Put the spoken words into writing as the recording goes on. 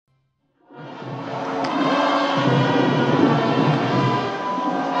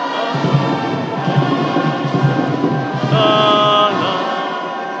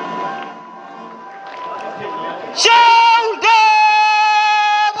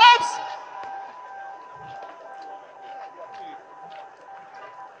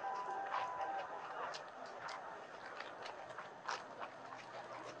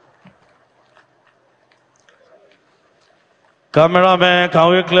Cameraman, can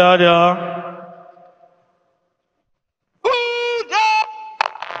we clear there?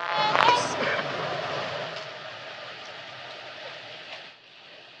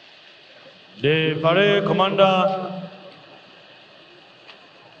 The parade commander,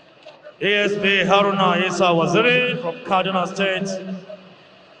 ASP Haruna Isa Waziri from Kaduna State,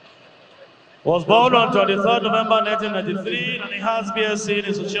 was born on 23rd November 1993 and he has BSc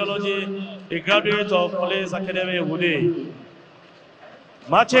in Sociology, a graduate of Police Academy Woody.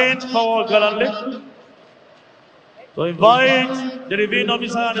 Marching forward gallantly to invite the reviewing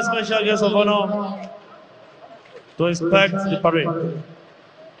officer and the special guest of honor to inspect the parade.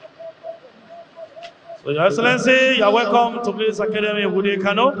 So, Your Excellency, you are welcome to Police Academy Woody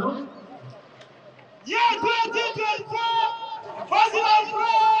Kano. Year 2024, President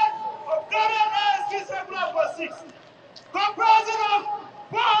Parade of Cadets for 6, comprising of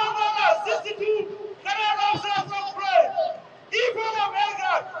 462 cadet officers from parade, equal of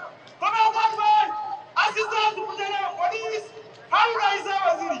Elgad, commanded by Assistant Superintendent of Police, Haruna Isa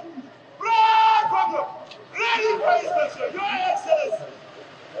Waziri. Parade program, ready for inspection, Your Excellency.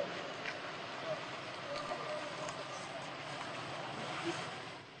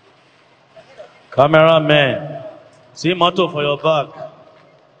 Cameraman, see motto for your back.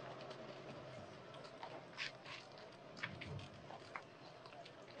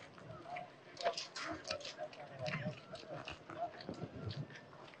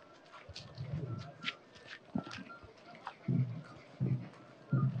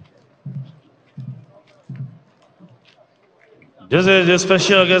 This is the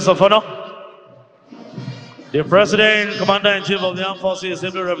special guest of honor. The President, Commander-in-Chief of the Armed Forces, is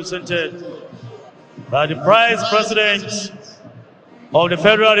ably represented by the Vice President of the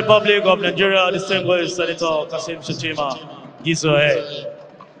Federal Republic of Nigeria, distinguished Senator Kasim Shettima Gisoe.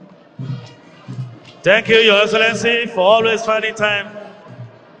 Thank you, Your Excellency, for always finding time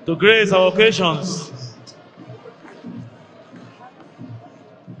to grace our occasions.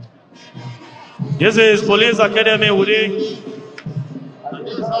 This is Police Academy Woody.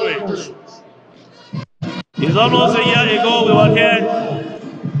 It's almost a year ago we were here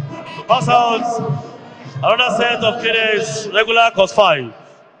to pass out another set of cadets, regular course 5.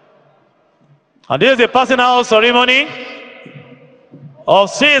 And this is the passing out ceremony of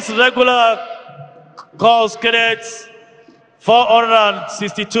 6 regular course cadets,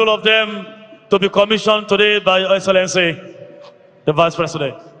 462 of them to be commissioned today by Your Excellency, the Vice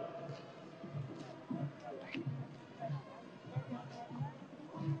President.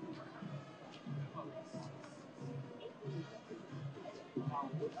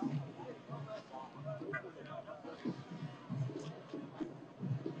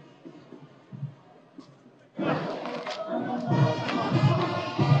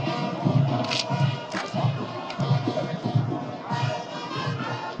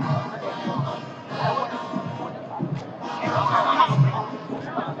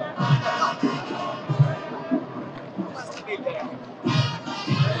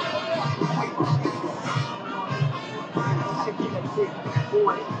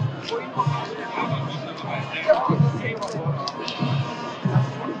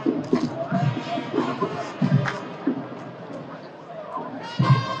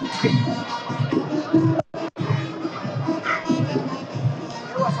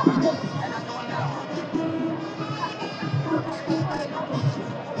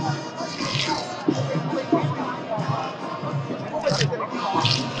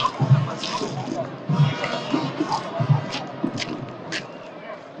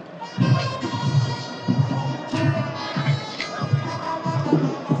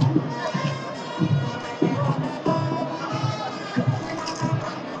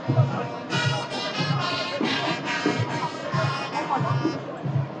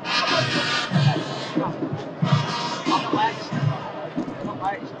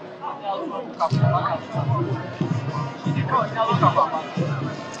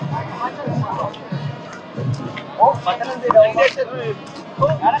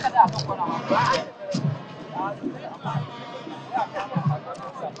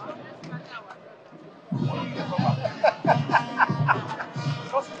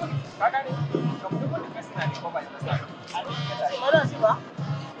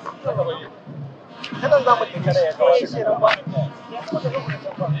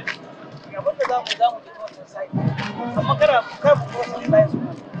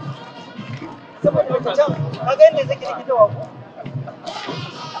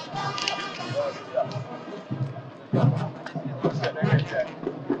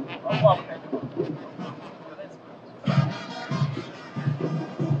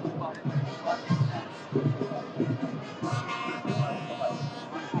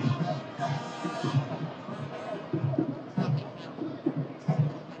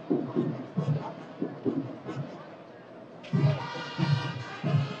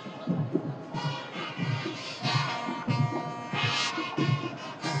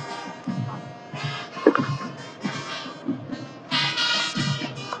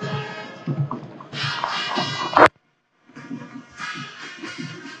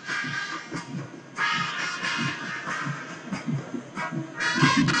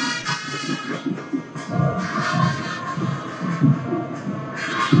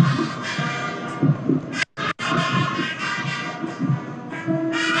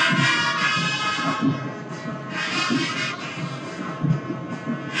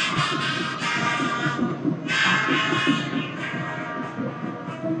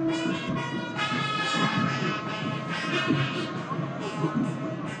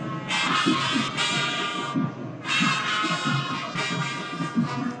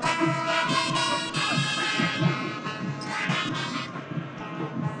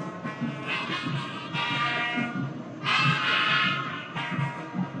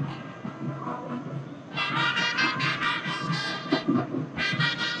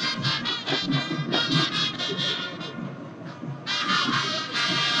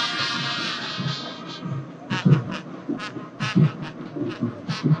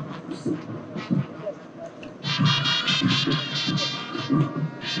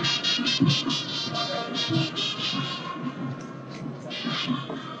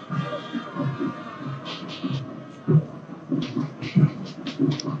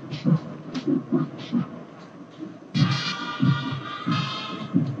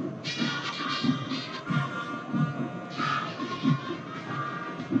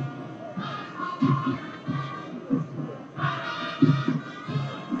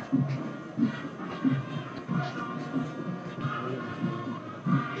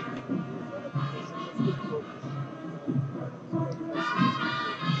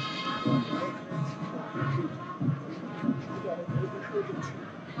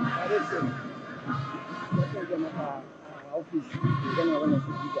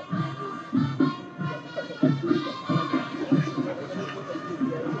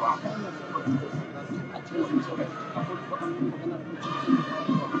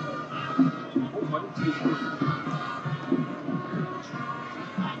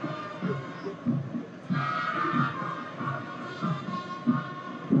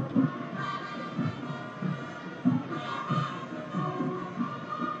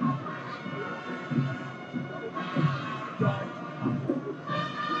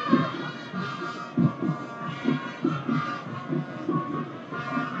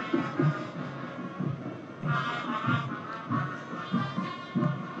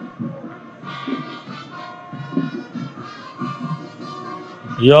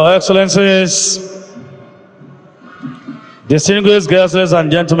 Your Excellencies, distinguished guests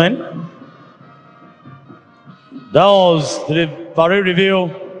and gentlemen, that was the parade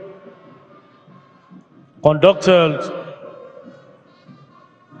review conducted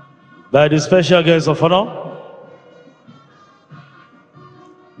by the special guest of honor,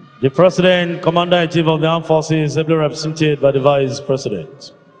 the President, Commander-in-Chief of the Armed Forces, ably represented by the Vice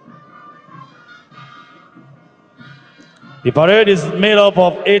President. The parade is made up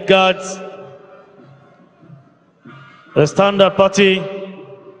of 8 guards, the standard party,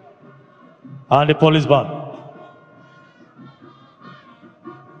 and the police band.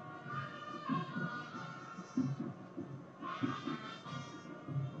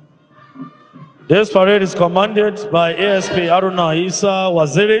 This parade is commanded by ASP Aruna Isa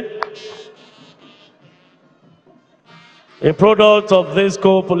Waziri, a product of this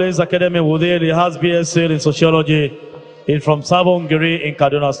Police Academy Wude. He has BSc in Sociology. He's from Sabongiri in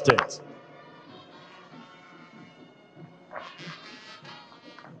Kaduna State.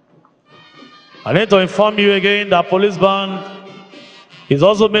 I need to inform you again that police band is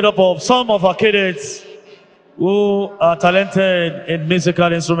also made up of some of our cadets who are talented in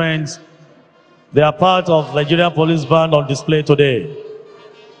musical instruments. They are part of Nigerian police band on display today.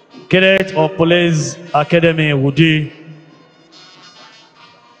 Cadets of Police Academy Wude.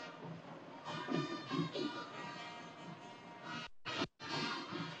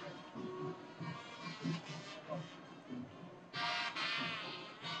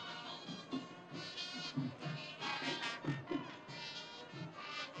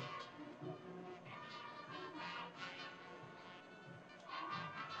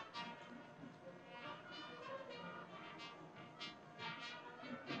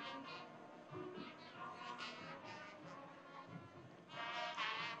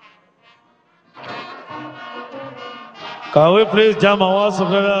 Can we please jam our words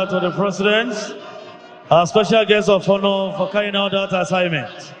together to the President, our special guest of honor, for carrying out that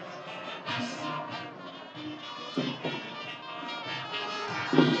assignment.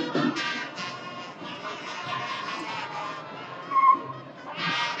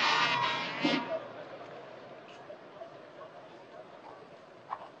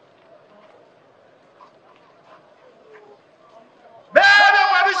 May I have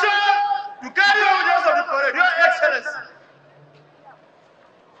permission to carry on the of the parade, Your Excellency.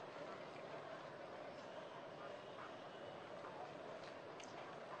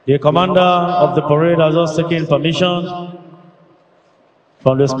 The commander of the parade has just taken permission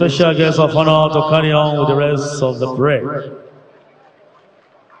from the special guest of honor to carry on with the rest of the parade.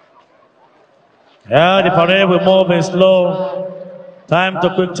 Yeah, the parade will move in slow, time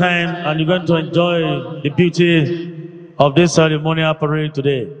to quick time, and you're going to enjoy the beauty of this ceremonial parade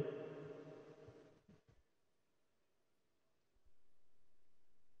today.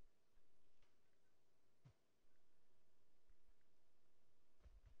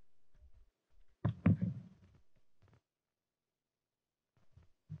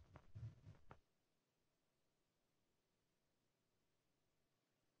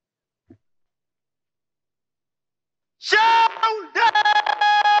 Shout down!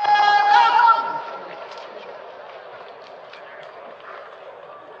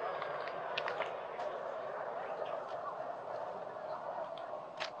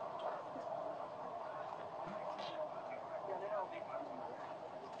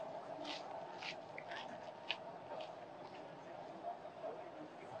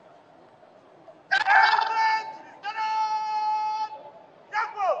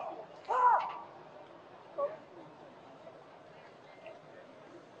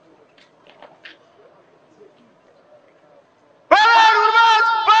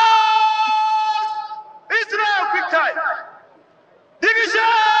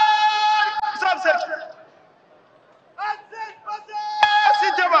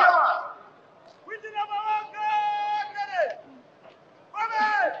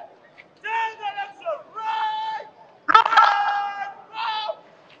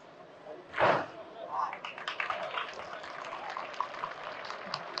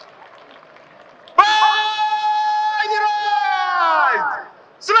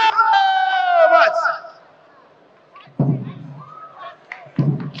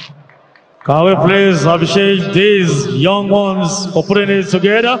 Can we please appreciate these young ones for putting it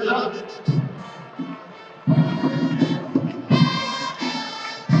together?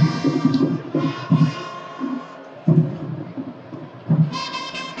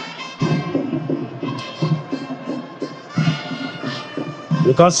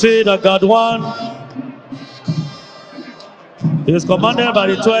 You can see that Guard 1 is commanded by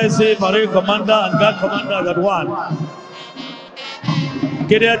the 2IC Parade Commander and Guard Commander Guard 1.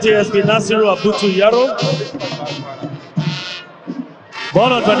 Cadets ASP Nasiru Abutu Yaro.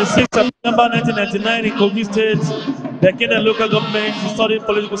 Born on 26 September 1999 in Kogi State, the Kenyan local government studied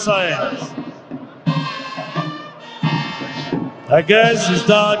political science. I guess his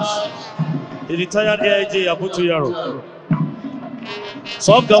dad, the retired AIG Abutu Yaro.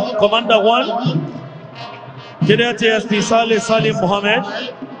 Sub Commander 1, Cadet ASP Salim Mohammed,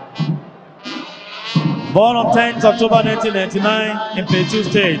 born on 10th October 1999 in Plateau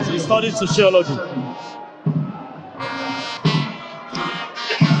State. He studied sociology.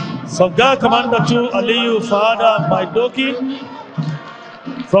 Sub Guard Commander 2, Aliyu Fahada Maidoki,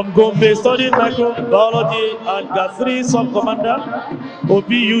 from Gombe, studied microbiology, and Guard 3 Sub Commander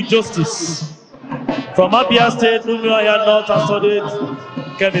OBU Justice. From Abia State, Umuahia North, and studied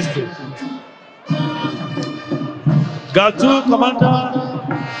chemistry. Guard 2 Commander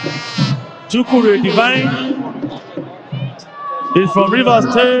Chukure Divine is from Rivers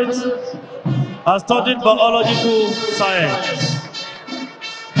State and studied biological science.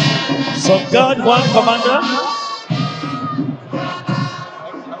 Guard 1 Commander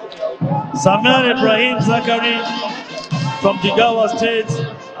Samuel Ibrahim Zakari from Jigawa State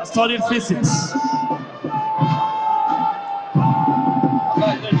and studied physics.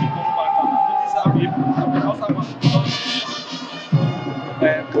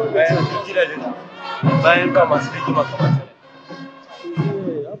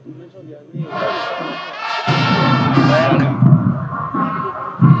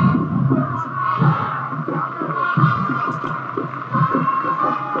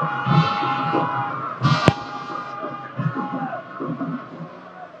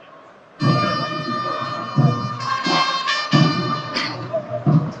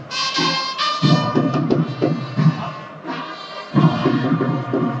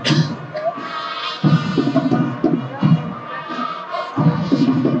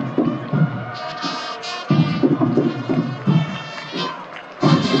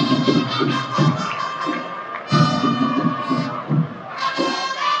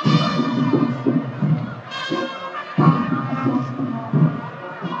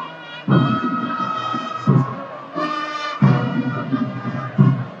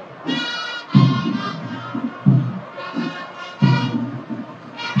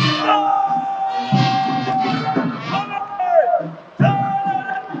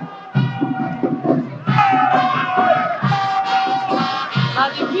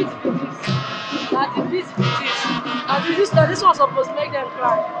 This was supposed to make them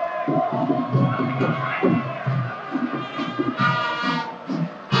cry.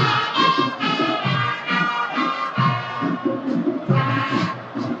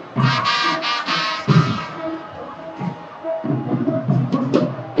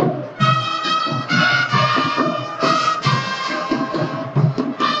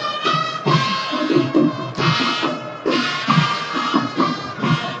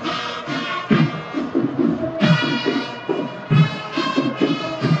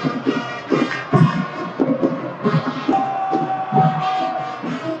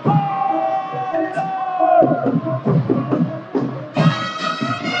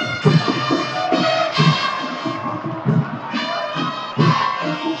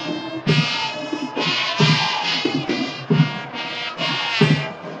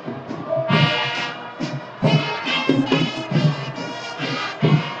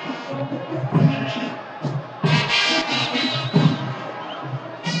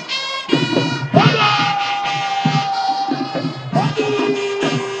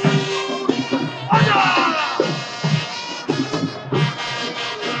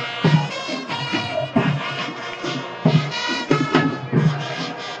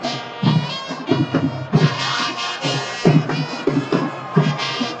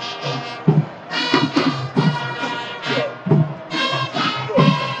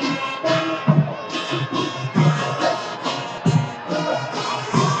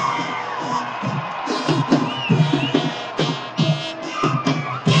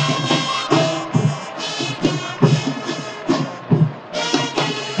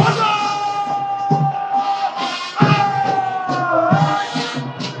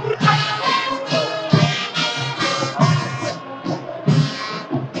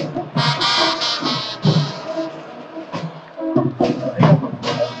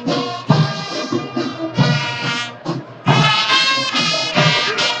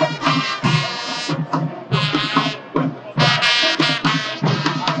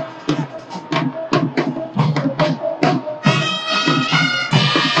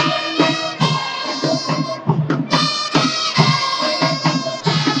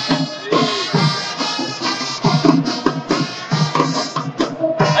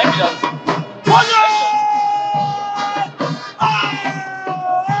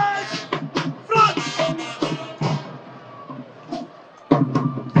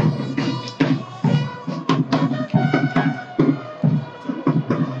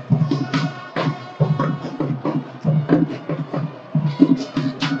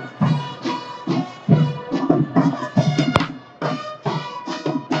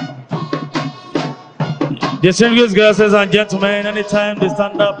 Distinguished guests and gentlemen, anytime the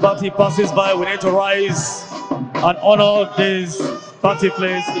standard party passes by, we need to rise and honor this party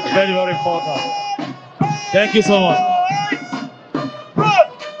place. It's very, very important. Thank you so much.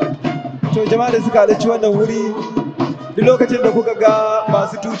 To jama'a da suka halarci wannan wuri, duk lokacin da kuka ga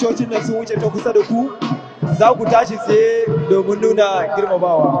masu tucocin nan sun wuce ta kusa da ku, za ku tashi tsaye domin nuna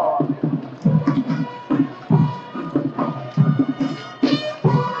girmamawa.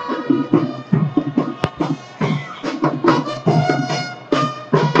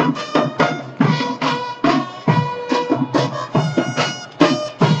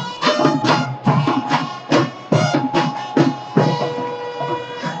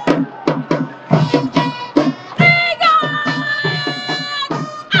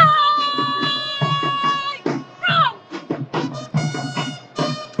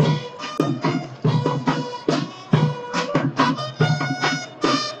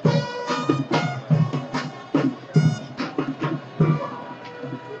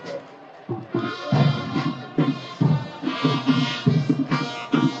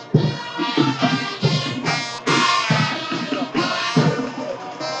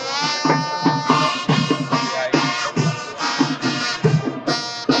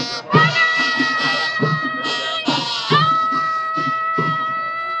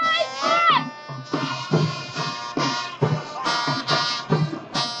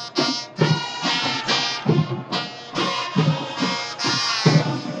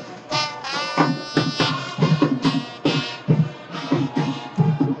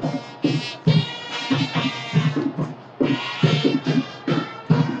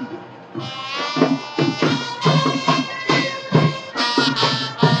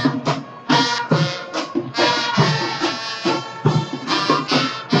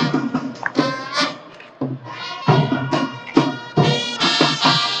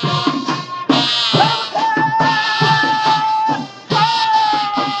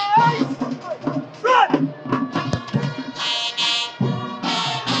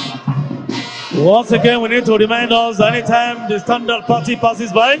 Once again, we need to remind us that anytime the standard party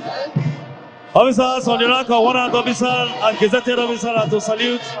passes by, officers on the rank of one-hand officer and gazetted officer are to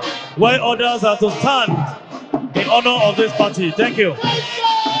salute, while others are to stand in honor of this party. Thank you.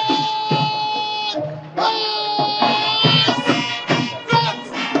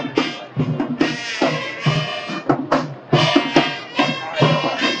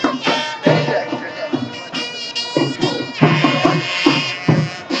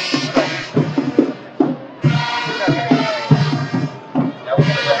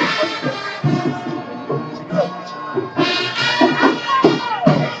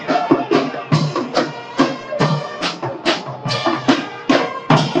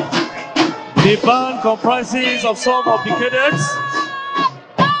 The band comprises of some of the cadets,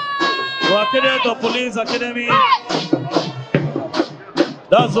 who are cadets of Police Academy.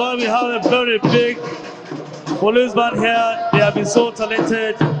 That's why we have a very big police band here. They have been so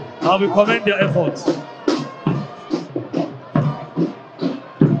talented and we commend their efforts.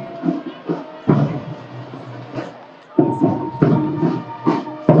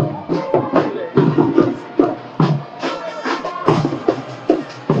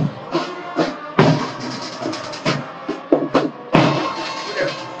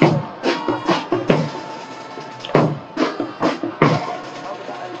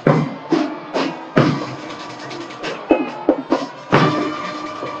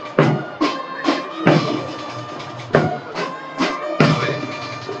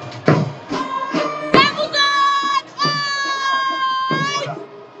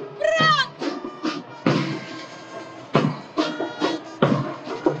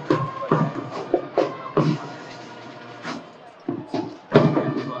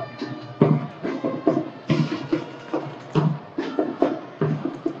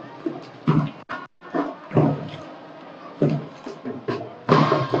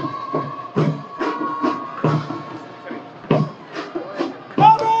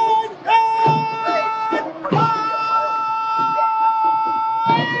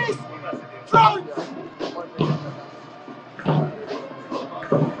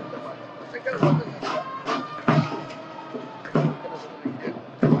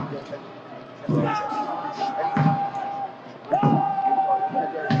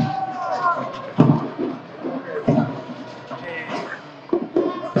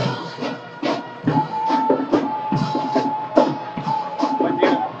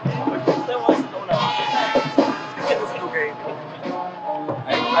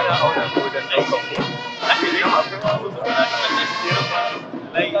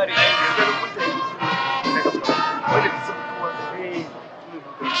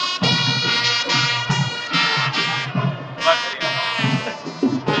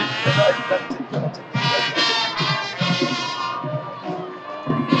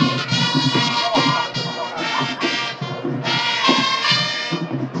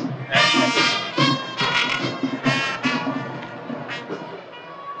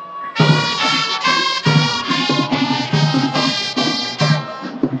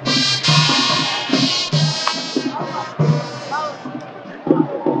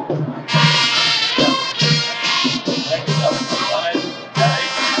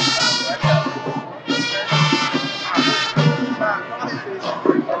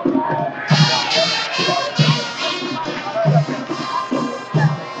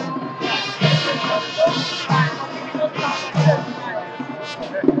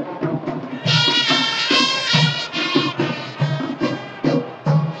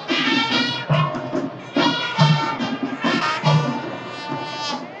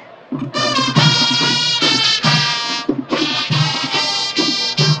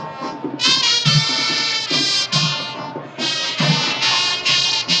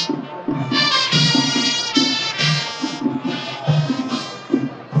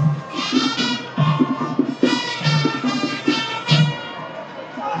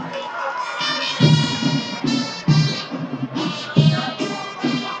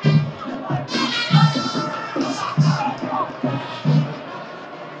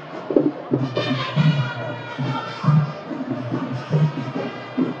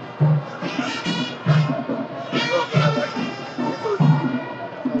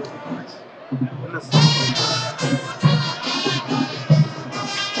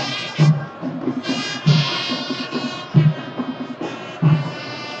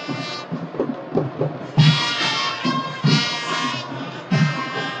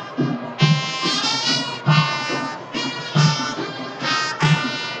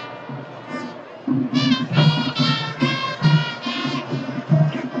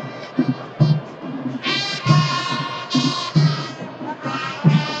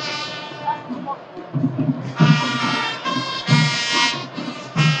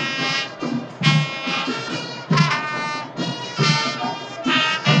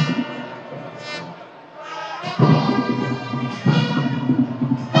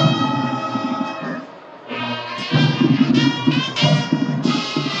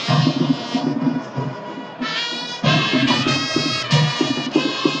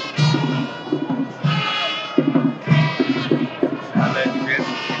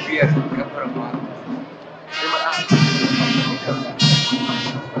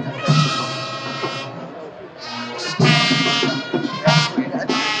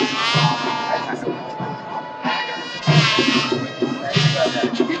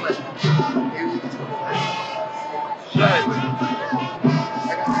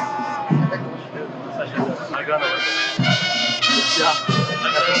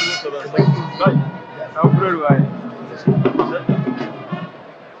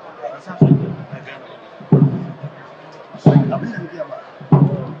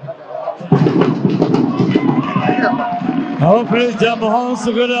 Our praise jam hands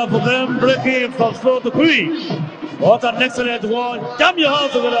together for them breaking from floor to queen. What an excellent one. Jam your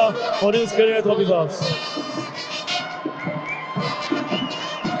hands together for these cadet officers.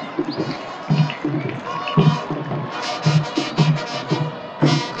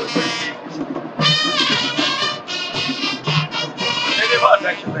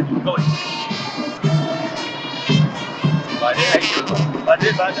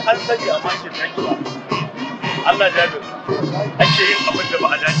 Allah jabe ake yin abin da ba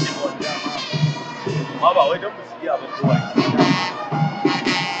a dace ba amma ba wai don musu iya ba kowa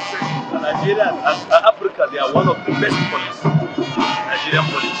a Nigeria a Africa they are one of the best police Nigerian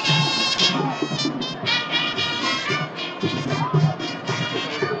police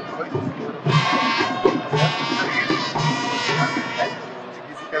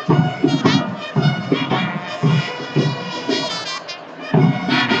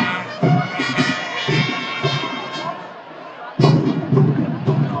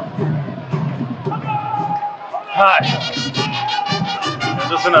Hi.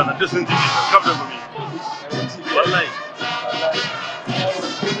 Just in come to me. Wallahi.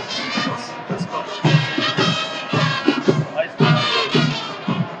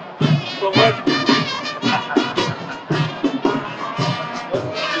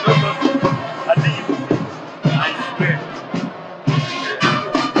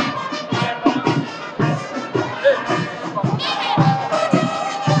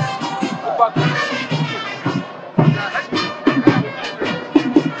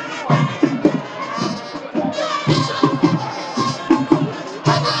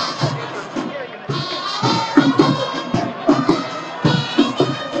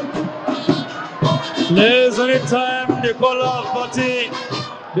 Ladies, anytime the color of party,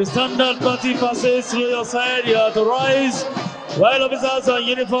 the standard party passes through your side, you have to rise. While officers are in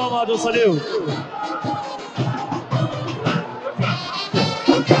uniform are to salute.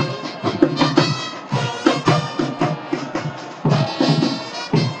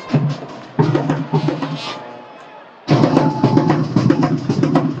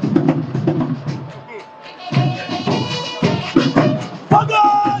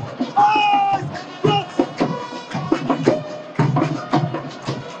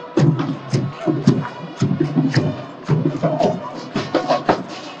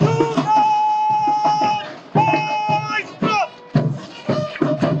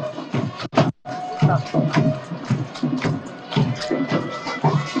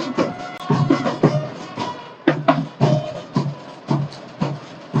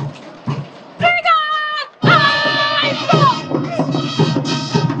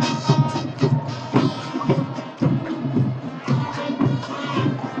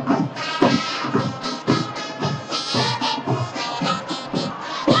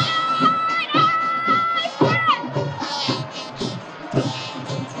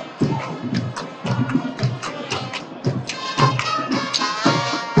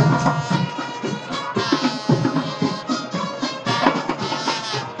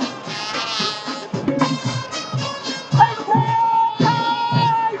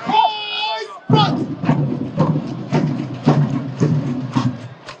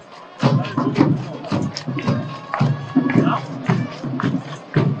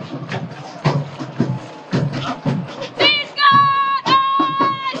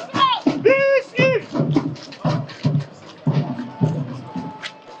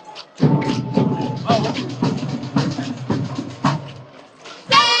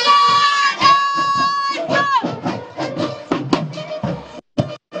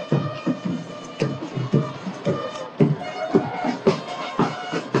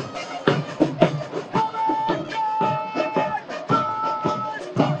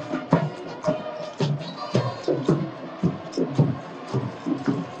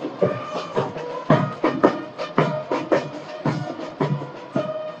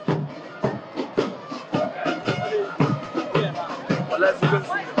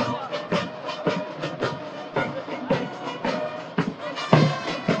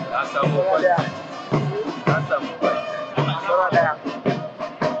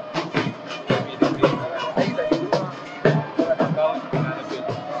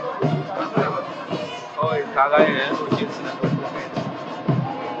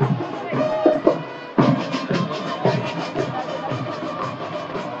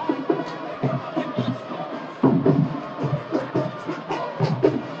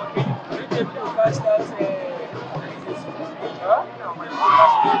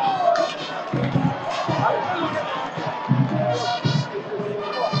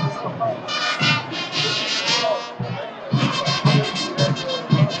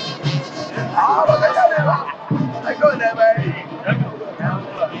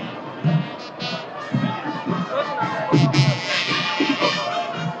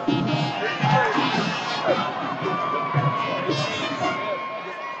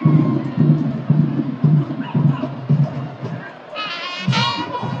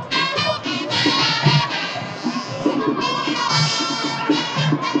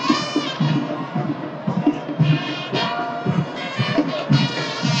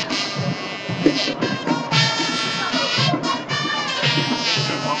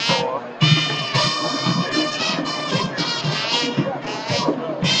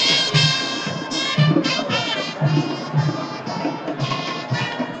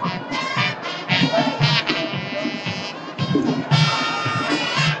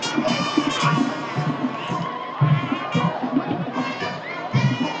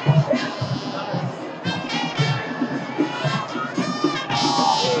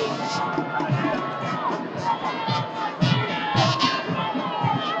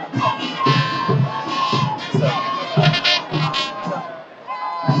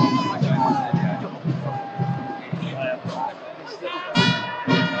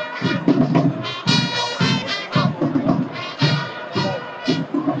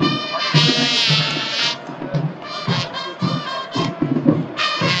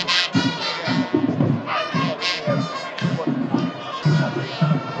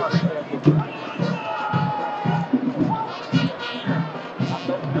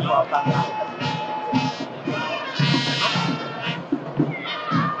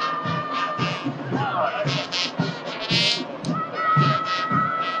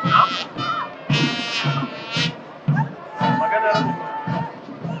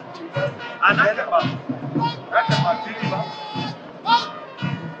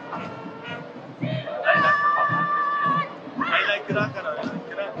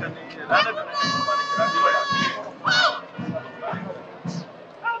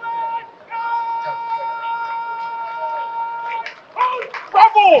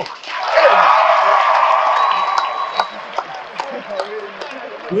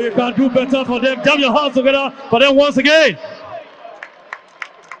 We can do better for them. Jam your hands together for them once again.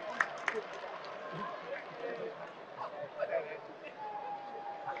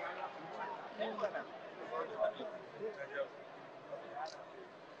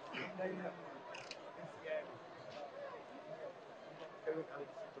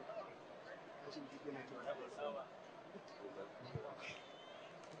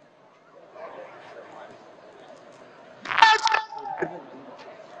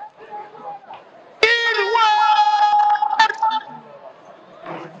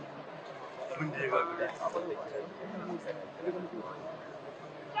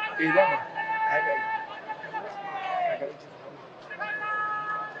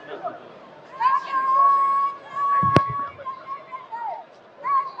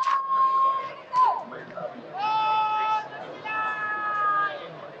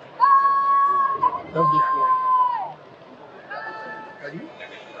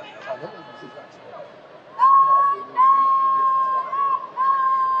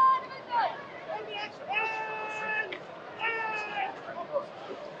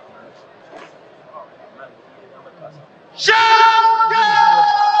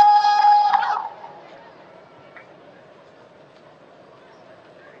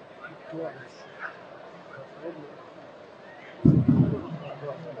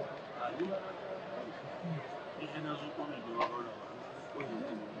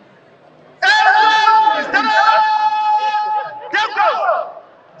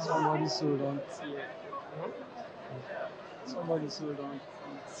 Somebody sold on tier. Somebody sold on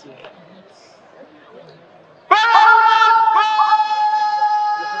tier.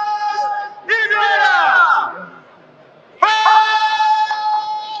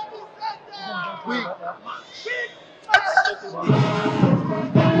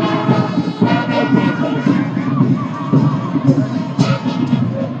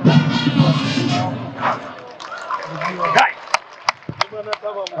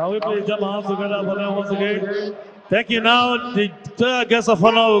 Can we please jump our hands together for them once again? Thank you. Now, the third guest of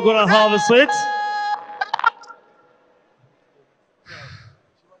honor, we're going to have a seat.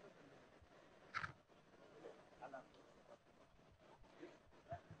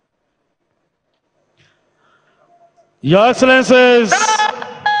 Your Excellencies,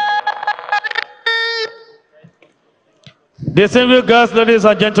 distinguished guests, ladies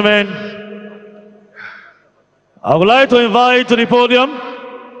and gentlemen, I would like to invite to the podium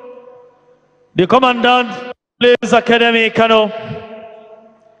the Commandant Police Academy, Kano,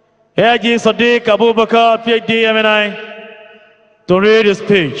 AG Sadiq Abubakar, PhD, MNI, to read his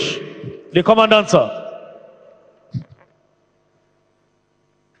speech. The Commandant, sir.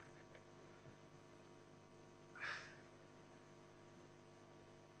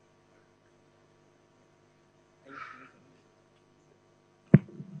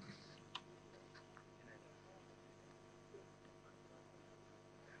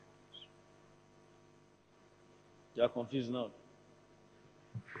 You are confused now.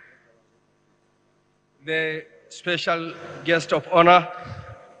 The special guest of honor,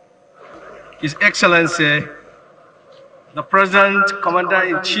 His Excellency, the President,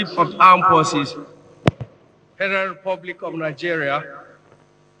 Commander-in-Chief of Armed Forces, Federal Republic of Nigeria,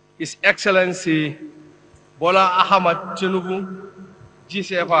 His Excellency Bola Ahmed Tinubu,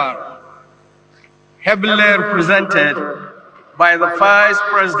 GCFR, heavily represented by the Vice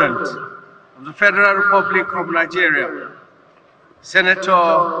President of the Federal Republic of Nigeria,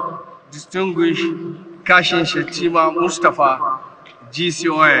 Senator Distinguished Kashin Shettima Mustafa,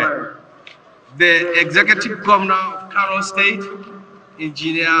 GCOA, the Executive Governor of Kano State,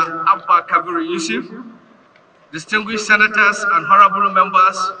 Engineer Abba Kabir Yusuf, distinguished senators and honorable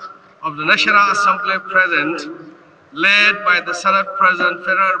members of the National Assembly present, led by the Senate President,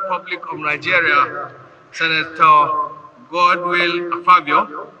 Federal Republic of Nigeria, Senator Godwill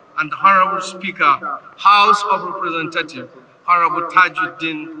Afabio, and the Honorable Speaker, House of Representatives, Honorable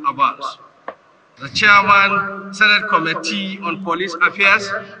Tajuddin Abbas. The Chairman, Senate Committee on Police Affairs,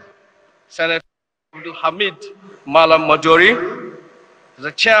 Senator Abdul Hamid Malam Majori.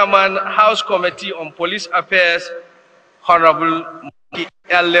 The Chairman, House Committee on Police Affairs, Honorable Maki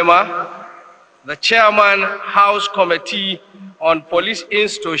El Lema. The Chairman, House Committee on Police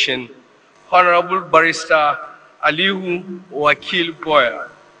Institution, Honorable Barrister Alihu Wakil Boya.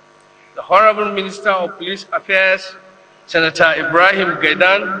 the Honorable Minister of Police Affairs, Senator Ibrahim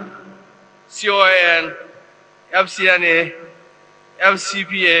Gaidan, CON, FCNA,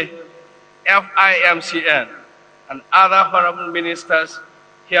 FCPA, FIMCN, and other honorable ministers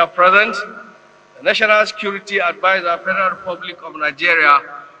here present, the National Security Advisor, Federal Republic of Nigeria,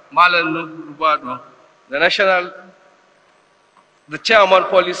 Malan Rubado, the Chairman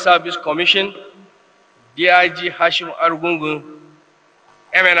Police Service Commission, DIG Hashim Argungu,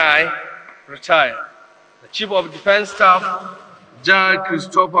 MNI, retired. The Chief of Defense Staff, General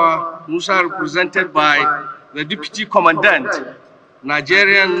Christopher Musa, represented by the Deputy Commandant,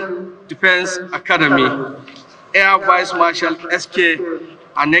 Nigerian Defense Academy, Air Vice Marshal S.K.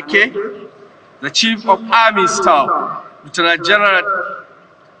 Aneke, the Chief of Army Staff, Lieutenant General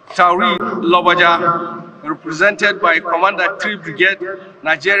Tauri Lobaja, represented by Commander 3 Brigade,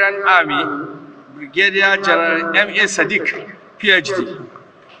 Nigerian Army, Brigadier General M.A. Sadiq, PhD,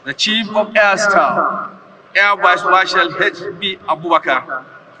 the Chief of Air Staff, Air Vice Marshal H.B. Abubakar,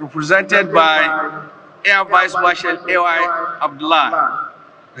 represented by Air Vice Marshal A.Y. Abdullah,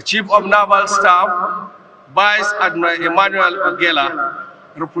 the Chief of Naval Staff, Vice Admiral Emmanuel Ogela,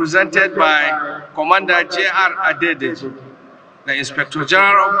 represented by Commander J.R. Adedeji, the Inspector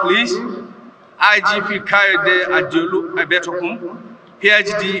General of Police, IGP Kayode Adjolu Abetokum,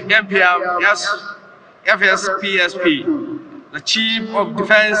 PhD, MPM, FS, PSP, the Chief of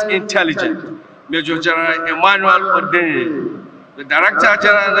Defense Intelligence, Major General Emmanuel Odene, the Director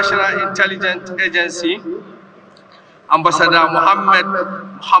General National Intelligence Agency, Ambassador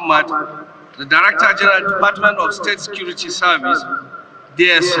Muhammad, the Director General Department of State Security Service,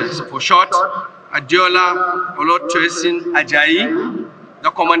 DSS for short, Adiola Olotoesin Ajayi, the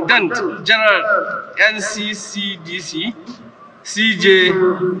Commandant General NCCDC, CJ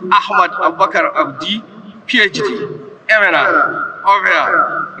Ahmad Abubakar Abdi, PhD, MNI,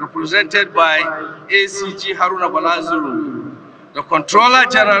 OVR, represented by ACG Haruna Balazuru, the Controller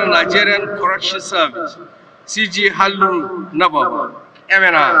General Nigerian Correction Service, CG Haluru Nababa,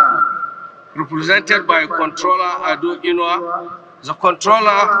 MNI, represented by Controller Ado Inwa, the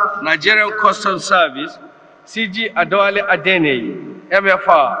Controller Nigerian Customs Service, CG Adwale Adene,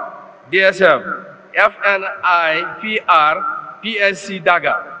 MFR, DSM, FNI, PR, PSC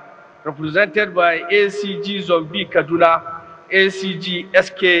Daga, represented by ACG Zombi Kaduna, ACG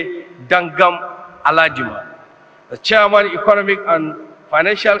SK Dangam Aladima, the Chairman Economic and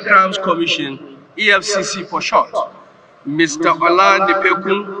Financial Crimes Commission, EFCC for short, Mr. Olan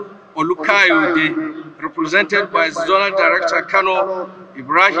Depekun Olukayode, represented by Zonal Director Kano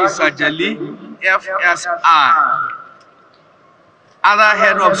Ibrahim Sajali, FSI. Other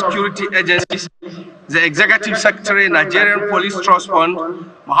head of security agencies, the Executive Secretary, Nigerian Police Trust Fund,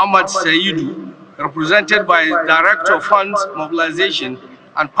 Muhammad Sayidu, represented by Director of Funds Mobilization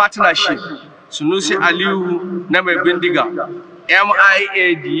and Partnership, Sunusi Aliu Neme Bindiga,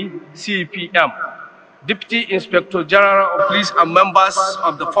 MIAD, CPM. Deputy Inspector General of Police and members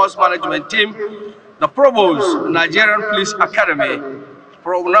of the Force Management Team, the Provost, Nigerian Police Academy,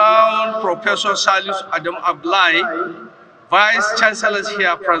 renowned Professor Salus Adam Abdullahi, Vice Chancellors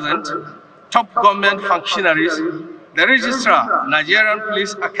here present, top government functionaries, the Registrar, Nigerian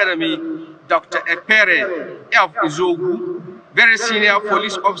Police Academy, Dr. Ekpere F. Izogu, very senior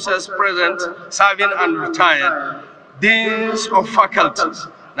police officers present, serving and retired, Deans of Faculties,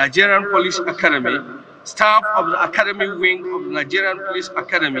 Nigerian Police Academy, staff of the Academy Wing of the Nigerian Police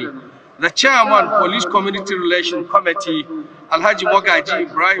Academy, the Chairman, Police Community Relations Committee, Alhaji Mogaji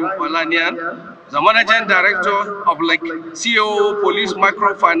Ibrahim Olanian, the Managing Director of COO Police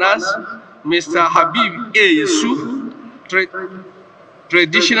Microfinance, Mr. Habib A. Yusuf,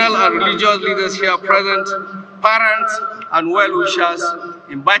 traditional and religious leaders here present, parents and well-wishers,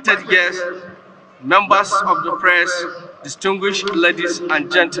 invited guests, members of the press, distinguished ladies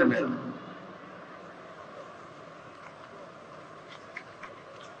and gentlemen.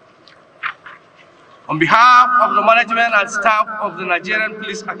 On behalf of the management and staff of the Nigerian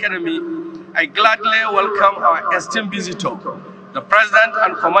Police Academy, I gladly welcome our esteemed visitor, the President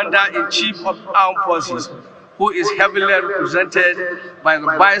and Commander-in-Chief of Armed Forces, who is heavily represented by the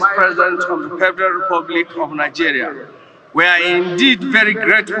Vice President of the Federal Republic of Nigeria. We are indeed very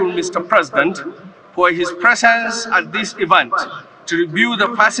grateful, Mr. President, for his presence at this event to review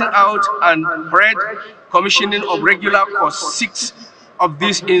the passing out and parade commissioning of regular course 6 of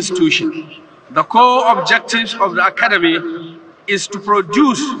this institution. The core objectives of the Academy is to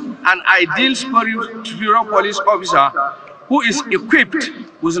produce an ideal superior police officer who is equipped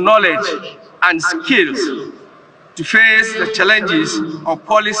with knowledge and skills to face the challenges of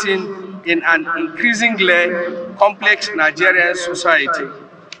policing in an increasingly complex Nigerian society.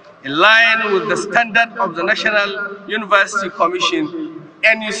 In line with the standard of the National University Commission,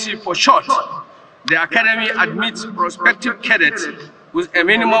 NUC for short, the Academy admits prospective cadets with a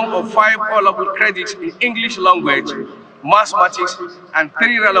minimum of 5 O-level credits in English language, mathematics, and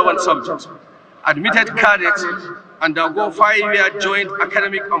 3 relevant subjects. Admitted cadets undergo 5-year joint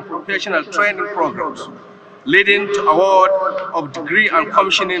academic and professional training programs, leading to award of degree and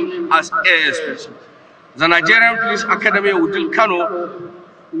commissioning as ASPs. The Nigerian Police Academy Wudil Kano,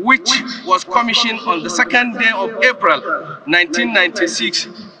 which was commissioned on the 2nd day of April 1996,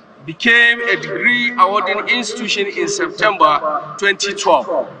 became a degree awarding institution in September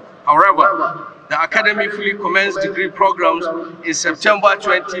 2012. However, the Academy fully commenced degree programs in September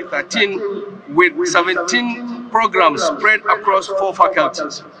 2013 with 17 programs spread across 4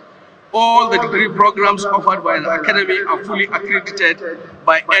 faculties. All the degree programs offered by the Academy are fully accredited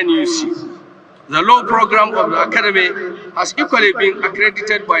by NUC. The law program of the Academy has equally been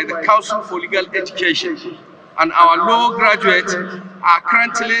accredited by the Council for Legal Education, and our law graduates are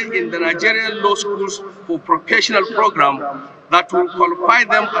currently in the Nigerian Law Schools for Professional Program that will qualify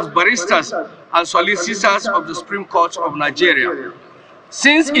them as baristas and solicitors of the Supreme Court of Nigeria.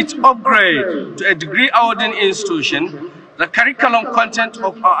 Since its upgrade to a degree awarding institution, the curriculum content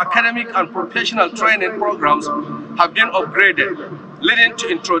of our academic and professional training programs have been upgraded, leading to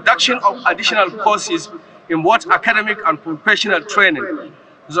introduction of additional courses in both academic and professional training.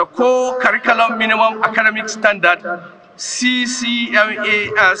 The core curriculum minimum academic standard,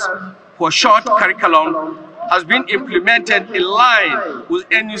 CCMAS for short curriculum, has been implemented in line with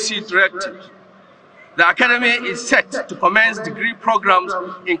NUC directives. The Academy is set to commence degree programs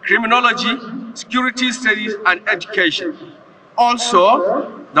in criminology, security studies, and education.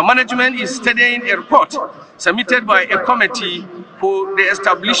 Also, the management is studying a report submitted by a committee for the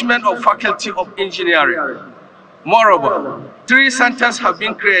establishment of Faculty of Engineering. Moreover, 3 centers have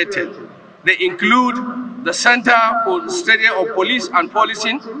been created. They include the Center for the Study of Police and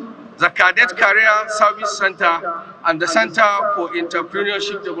Policing, the Cadet Career Service Center, and the Center for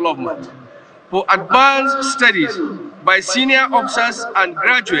Entrepreneurship Development. For advanced studies by senior officers and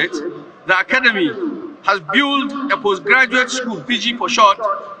graduates, the Academy has built a postgraduate school, PG for short.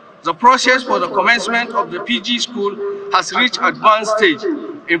 The process for the commencement of the PG school has reached advanced stage.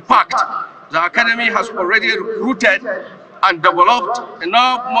 In fact, the Academy has already recruited and developed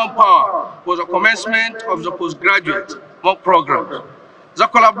enough manpower for the commencement of the postgraduate programs. The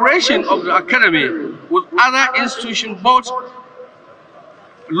collaboration of the Academy with other institutions, both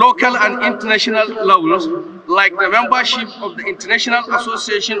local and international levels, like the membership of the International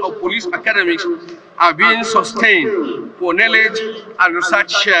Association of Police Academics, are being sustained for knowledge and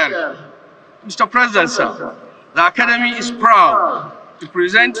research sharing. Mr. President, sir, the Academy is proud to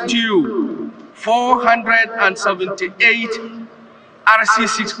present to you 478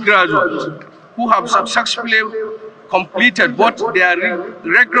 RC6 graduates who have successfully completed both their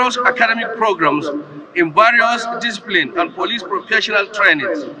rigorous academic programs in various disciplines and police professional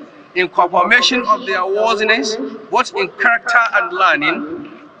trainings. In confirmation of their worthiness, both in character and learning,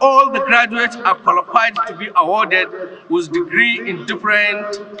 all the graduates are qualified to be awarded with degree in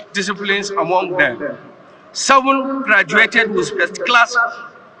different disciplines among them. 7 graduated with first class,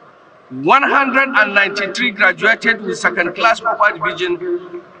 193 graduated with second class upper division,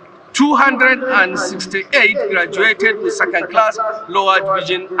 268 graduated with second class lower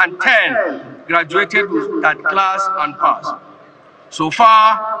division, and 10 graduated with third class and pass. So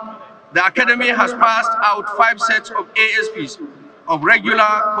far, the Academy has passed out 5 sets of ASPs of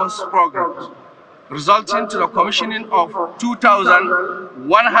regular course programs, resulting to the commissioning of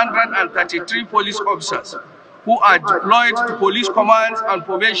 2,133 police officers who are deployed to police commands and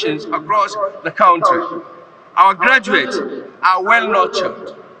formations across the country. Our graduates are well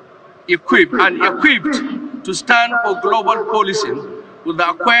nurtured, equipped to stand for global policing with the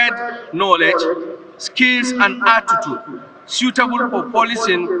acquired knowledge, skills, and attitude suitable for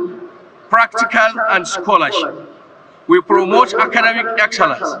policing, practical, and scholarship. We promote academic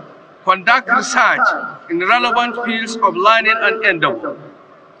excellence, conduct research in relevant fields of learning and endeavor.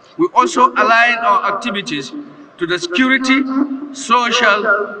 We also align our activities to the security, social,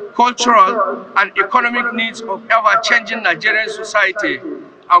 cultural, and economic needs of ever-changing Nigerian society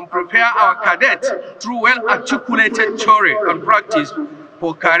and prepare our cadets through well-articulated theory and practice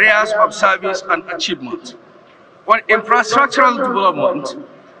for careers of service and achievement. On infrastructural development,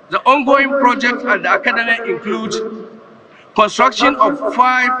 the ongoing project at the Academy includes construction of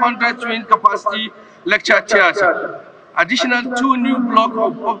 500 twin capacity lecture theatre. Additional 2 new blocks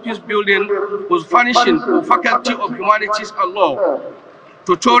of office building was furnishing for Faculty of Humanities and Law,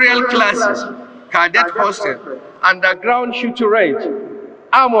 tutorial classes, cadet hostel, underground shooting range,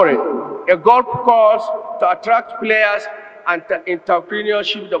 Armory, a golf course to attract players, and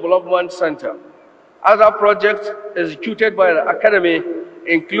entrepreneurship development center. Other projects executed by the Academy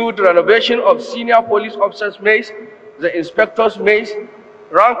include renovation of senior police officers' maze, the inspectors' maze,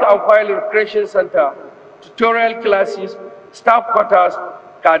 rank and file recreation center, tutorial classes, staff quarters,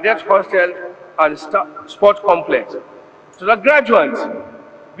 cadet hostel, and sport complex. To the graduates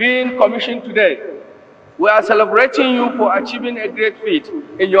being commissioned today, we are celebrating you for achieving a great feat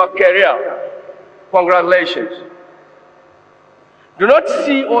in your career. Congratulations. Do not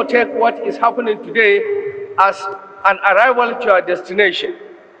see or take what is happening today as an arrival to your destination.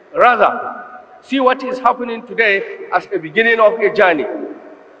 Rather, see what is happening today as a beginning of a journey.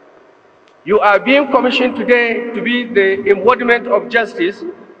 You are being commissioned today to be the embodiment of justice,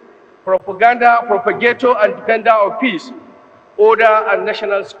 propagator and defender of peace, order, and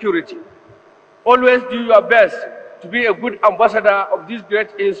national security. Always do your best to be a good ambassador of this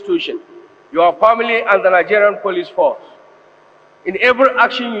great institution, your family, and the Nigerian police force. In every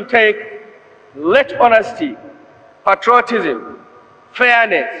action you take, let honesty, patriotism,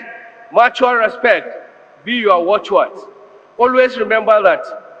 fairness, mutual respect be your watchwords. Always remember that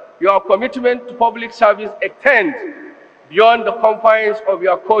your commitment to public service extends beyond the confines of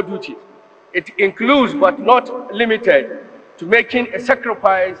your core duties. It includes, but not limited, to making a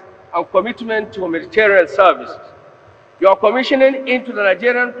sacrifice and commitment to humanitarian services. Your commissioning into the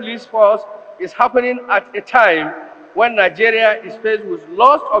Nigerian police force is happening at a time when Nigeria is faced with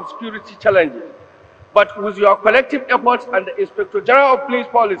lots of security challenges. But with your collective efforts and the Inspector General of Police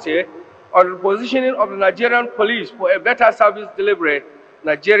policy on the positioning of the Nigerian police for a better service delivery,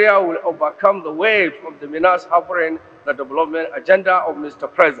 Nigeria will overcome the waves of the menace hampering the development agenda of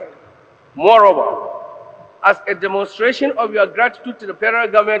Mr. President. Moreover, as a demonstration of your gratitude to the federal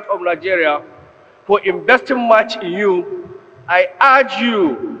government of Nigeria for investing much in you, I urge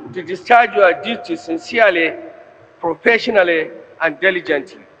you to discharge your duties sincerely, professionally, and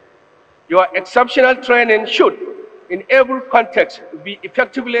diligently. Your exceptional training should, in every context, be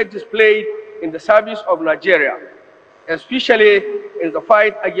effectively displayed in the service of Nigeria, especially in the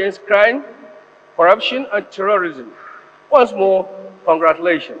fight against crime, corruption, and terrorism. Once more,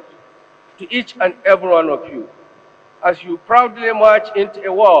 congratulations to each and every one of you, as you proudly march into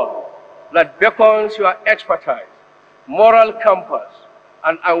a world that beckons your expertise, moral compass,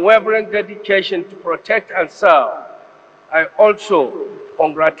 and unwavering dedication to protect and serve. I also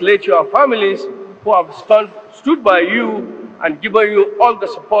congratulate your families who have stood by you and given you all the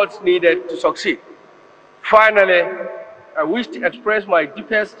support needed to succeed. Finally, I wish to express my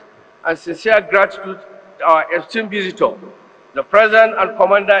deepest and sincere gratitude to our esteemed visitor, the President and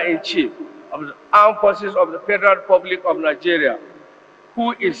Commander-in-Chief of the Armed Forces of the Federal Republic of Nigeria,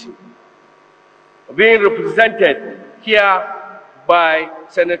 who is being represented here by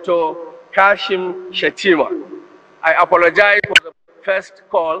Senator Kashim Shettima. I apologize for the first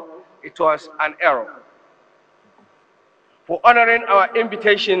call. It was an error. For honoring our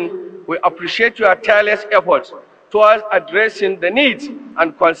invitation, we appreciate your tireless efforts towards addressing the needs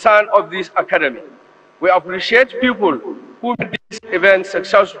and concerns of this academy. We appreciate people who made this event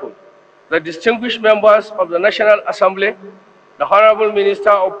successful. The distinguished members of the National Assembly, the Honorable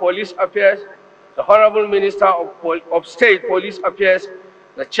Minister of Police Affairs, the Honorable Minister of State Police Affairs,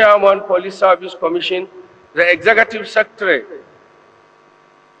 the Chairman Police Service Commission, the Executive Secretary,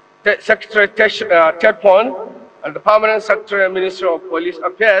 Ted Pond, and the Permanent Secretary and Minister of Police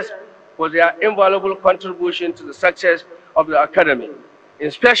Affairs for their invaluable contribution to the success of the Academy.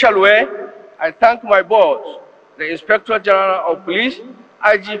 In special way, I thank my boss, the Inspector General of Police,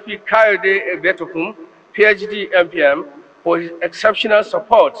 IGP Kayode Egbetokum, PhD MPM, for his exceptional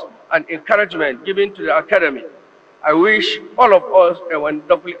support and encouragement given to the Academy. I wish all of us a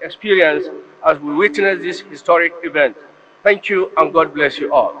wonderful experience as we witness this historic event. Thank you, and God bless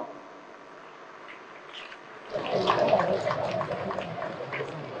you all.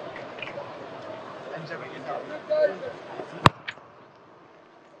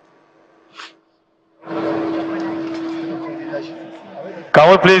 Can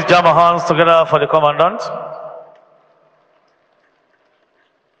we please jam our hands together for the Commandant?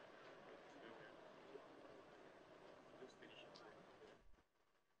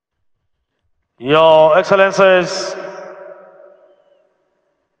 Your Excellencies,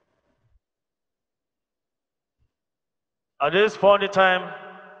 at this point in time,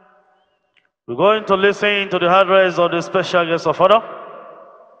 we're going to listen to the address of the special guest of honor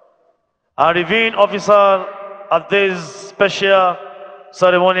and reviewing officer at this special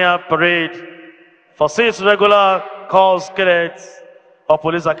ceremonial parade for 6 regular course cadets of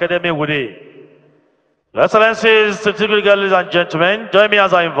Police Academy Woody. Your Excellencies, distinguished ladies and gentlemen, join me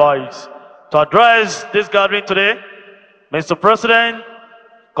as I invite to address this gathering today, Mr. President,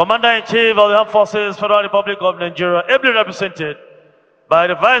 Commander-in-Chief of the Armed Forces, Federal Republic of Nigeria, ably represented by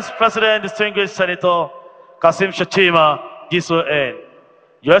the Vice President, distinguished Senator Kasim Shettima, GSON.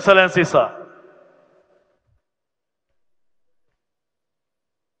 Your Excellency, sir.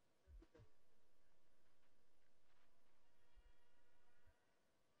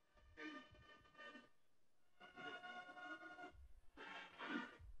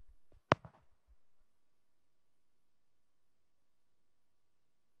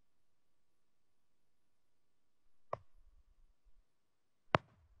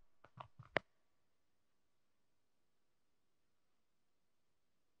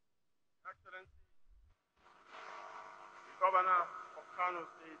 Excellency, the Governor of Kano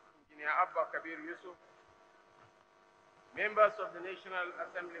State, Engineer Abba Kabir Yusuf, members of the National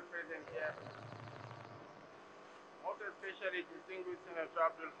Assembly present here, most especially distinguished Senator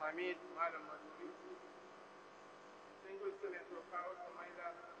Abdul Hamid Malam Madouri, distinguished Senator Farooq Maida,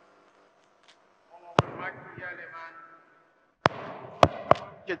 Honorable Maki Yaleman,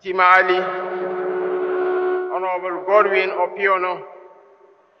 Shettima Ali, Honorable Godwin Opiono,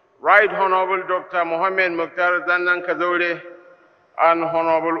 Right Honorable Dr. Mohammed Mukhtar Zannan Kazaure, and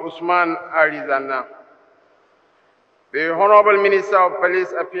Honorable Usman Ali Zanna. The Honorable Minister of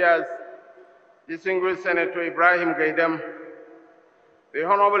Police Affairs, distinguished Senator Ibrahim Gaidam, the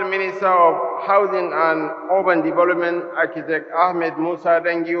Honorable Minister of Housing and Urban Development, Architect Ahmed Musa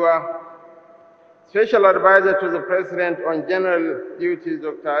Dangiwa, Special Advisor to the President on General Duties,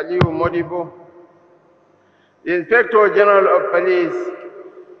 Dr. Aliyu Modibo, the Inspector General of Police,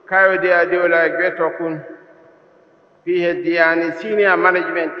 Kayode Adeola Gwetokun, PhD, and his senior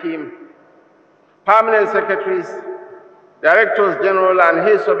management team, permanent secretaries, directors general, and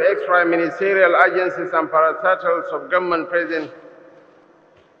heads of extra-ministerial agencies and parastatals of government present,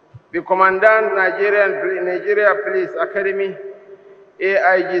 the Commandant, Nigeria Police Academy,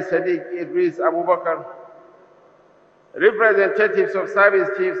 AIG Sadiq Idris Abubakar, representatives of service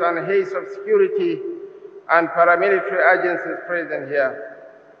chiefs and heads of security and paramilitary agencies present here,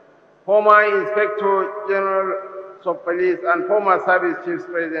 former Inspector General of Police and former service chiefs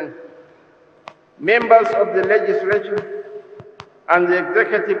present, members of the legislature and the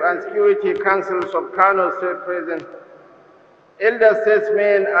executive and security councils of Kano State present, elder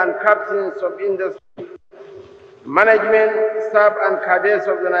statesmen and captains of industry, management, staff and cadets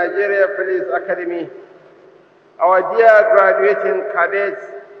of the Nigeria Police Academy, our dear graduating cadets,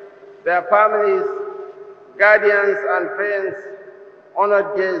 their families, guardians and friends,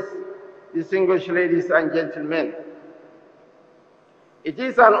 honored guests, distinguished ladies and gentlemen. It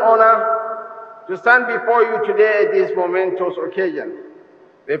is an honor to stand before you today at this momentous occasion,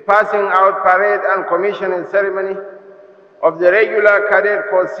 the passing out parade and commissioning ceremony of the regular Cadet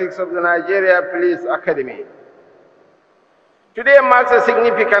Course 6 of the Nigeria Police Academy. Today marks a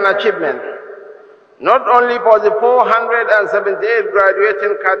significant achievement, not only for the 478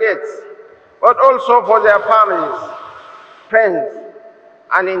 graduating cadets, but also for their families, friends,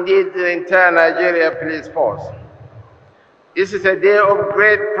 and indeed the entire Nigeria Police Force. This is a day of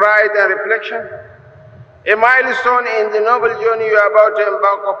great pride and reflection, a milestone in the noble journey you are about to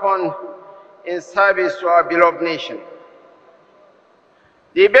embark upon in service to our beloved nation.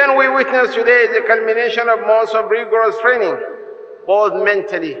 The event we witness today is a culmination of months of rigorous training, both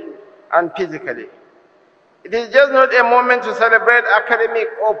mentally and physically. It is just not a moment to celebrate academic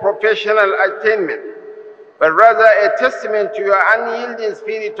or professional attainment, but rather a testament to your unyielding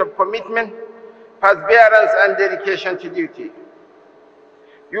spirit of commitment, perseverance, and dedication to duty.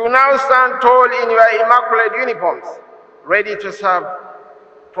 You now stand tall in your immaculate uniforms, ready to serve,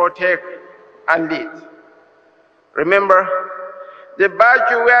 protect, and lead. Remember, the badge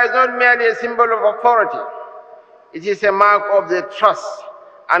you wear is not merely a symbol of authority. It is a mark of the trust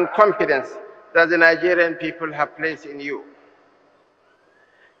and confidence that the Nigerian people have placed in you.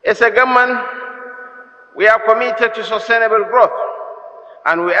 As a government, we are committed to sustainable growth,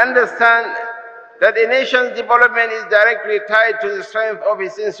 and we understand that a nation's development is directly tied to the strength of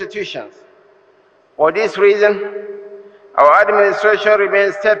its institutions. For this reason, our administration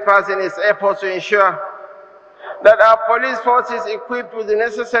remains steadfast in its efforts to ensure that our police force is equipped with the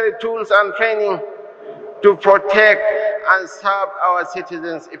necessary tools and training to protect and serve our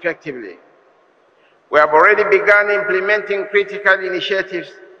citizens effectively. We have already begun implementing critical initiatives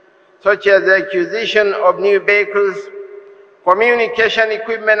such as the acquisition of new vehicles, communication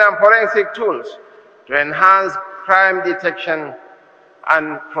equipment, and forensic tools to enhance crime detection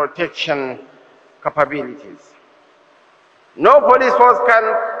and protection capabilities. No police force can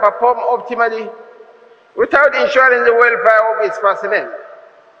perform optimally without ensuring the welfare of its personnel.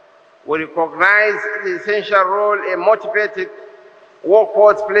 We recognize the essential role a motivated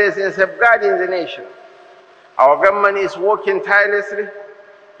workforce plays in safeguarding the nation. Our government is working tirelessly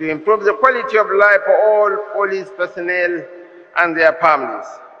to improve the quality of life for all police personnel and their families.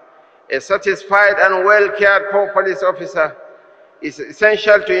 A satisfied and well-cared-for police officer is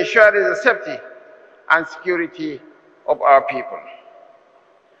essential to ensuring the safety and security of our people.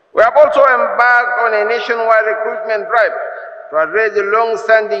 We have also embarked on a nationwide recruitment drive to address the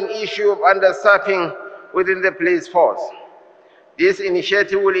long-standing issue of understaffing within the police force. This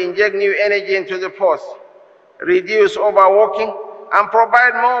initiative will inject new energy into the force, reduce overworking, and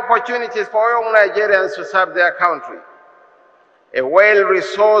provide more opportunities for young Nigerians to serve their country. A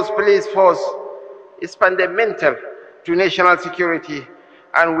well-resourced police force is fundamental to national security,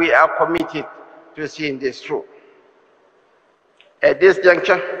 and we are committed to seeing this through. At this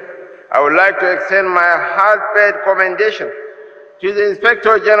juncture, I would like to extend my heartfelt commendation to the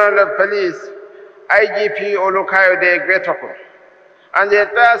Inspector General of Police, IGP Olukayode Gbetokun, and the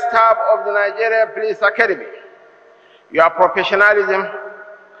entire staff of the Nigeria Police Academy. Your professionalism,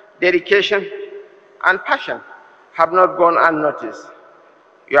 dedication, and passion have not gone unnoticed.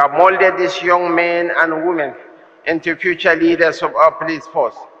 You have molded these young men and women into future leaders of our police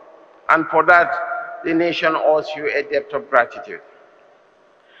force, and for that, the nation owes you a debt of gratitude.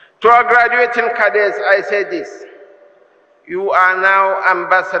 To our graduating cadets, I say this: you are now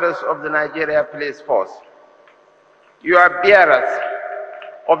ambassadors of the Nigeria Police Force. You are bearers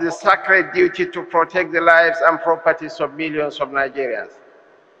of the sacred duty to protect the lives and properties of millions of Nigerians.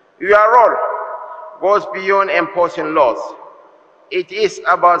 Your role goes beyond enforcing laws. It is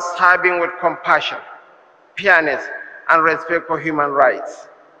about serving with compassion, fairness, and respect for human rights.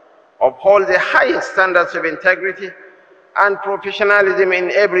 Uphold the highest standards of integrity and professionalism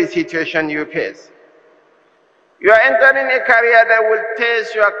in every situation you face. You are entering a career that will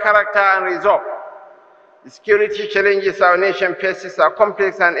test your character and resolve. The security challenges our nation faces are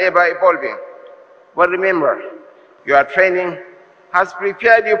complex and ever evolving. But remember, your training has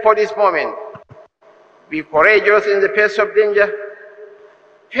prepared you for this moment. Be courageous in the face of danger,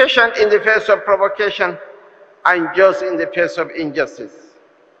 patient in the face of provocation, and just in the face of injustice.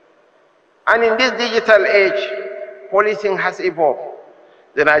 And in this digital age, policing has evolved.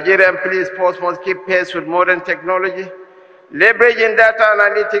 The Nigerian Police Force must keep pace with modern technology, leveraging data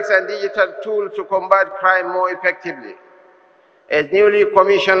analytics and digital tools to combat crime more effectively. As newly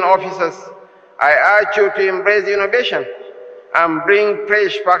commissioned officers, I urge you to embrace innovation and bring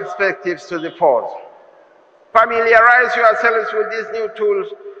fresh perspectives to the force. Familiarize yourselves with these new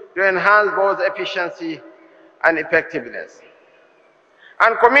tools to enhance both efficiency and effectiveness.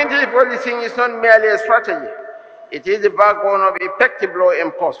 And community policing is not merely a strategy, it is the backbone of effective law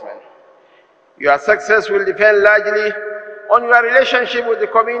enforcement. Your success will depend largely on your relationship with the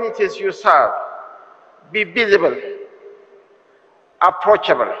communities you serve. Be visible,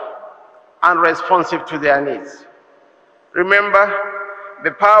 approachable, and responsive to their needs. Remember,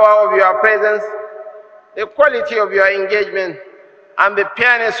 the power of your presence, the quality of your engagement, and the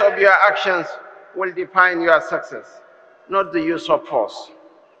fairness of your actions will define your success, not the use of force.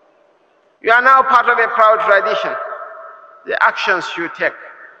 You are now part of a proud tradition. The actions you take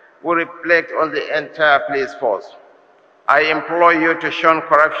will reflect on the entire police force. I implore you to shun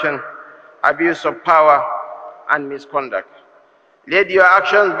corruption, abuse of power, and misconduct. Let your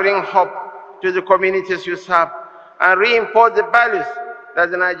actions bring hope to the communities you serve and reinforce the values that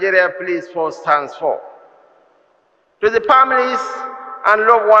the Nigeria Police Force stands for. To the families and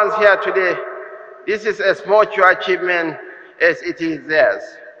loved ones here today, this is as much your achievement as it is theirs.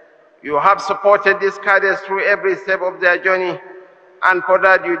 You have supported these cadets through every step of their journey, and for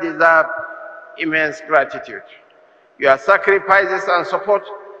that you deserve immense gratitude. Your sacrifices and support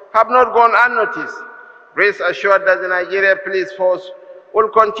have not gone unnoticed. Rest assured that the Nigeria Police Force will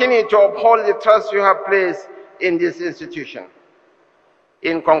continue to uphold the trust you have placed in this institution.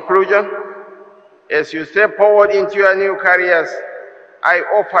 In conclusion, as you step forward into your new careers, I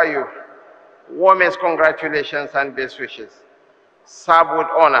offer you warmest congratulations and best wishes. Serve with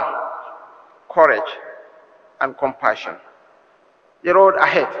honor, courage, and compassion. The road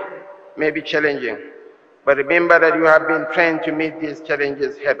ahead may be challenging, but remember that you have been trained to meet these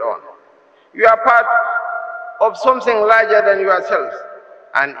challenges head-on. You are part of something larger than yourselves,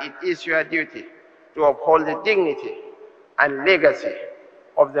 and it is your duty to uphold the dignity and legacy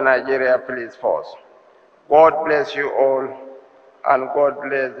of the Nigeria Police Force. God bless you all, and God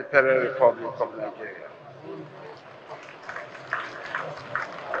bless the Federal Republic of Nigeria.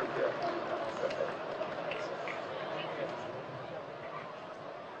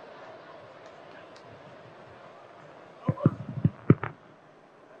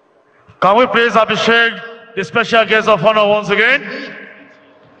 Can we please appreciate the special guest of honor once again?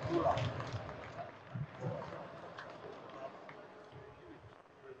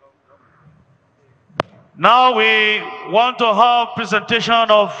 Now we want to have presentation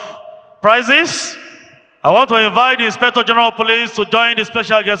of prizes. I want to invite the Inspector General of Police to join the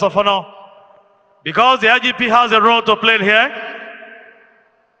special guest of honor because the IGP has a role to play here.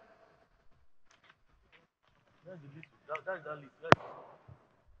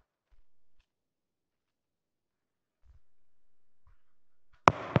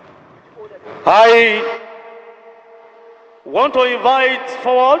 I want to invite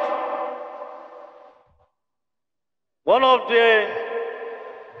forward one of the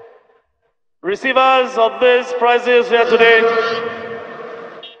receivers of these prizes here today,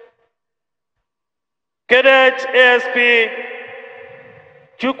 Cadet ASP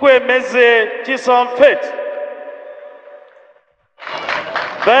Chukwemeze Chisom Faith,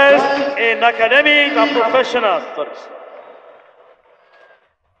 best in academic and professional studies.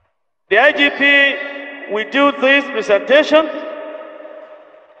 The IGP will do this presentation,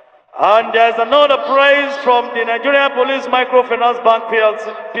 and there's another prize from the Nigerian Police Microfinance Bank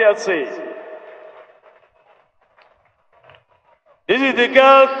PLC. This is the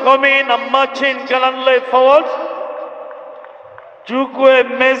girl coming and marching gallantly forward.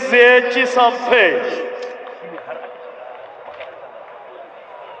 Chukwemeze Chisom Faith.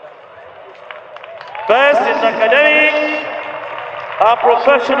 Best in academic and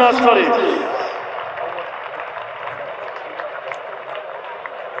professional studies.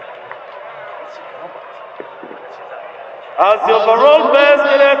 As the overall best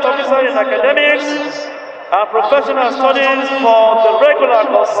cadet officer in academics and professional studies for the regular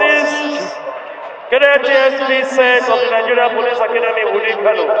courses, Cadet ASP set of the Nigerian Police Academy within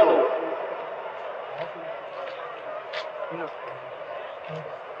Kano.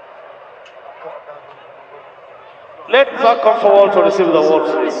 Let her come forward to receive the award,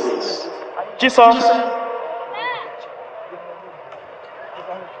 please. Jesus.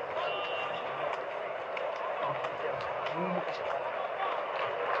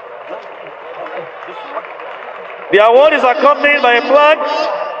 The award is accompanied by a plaque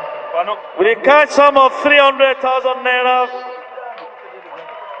with a cash sum of 300,000 naira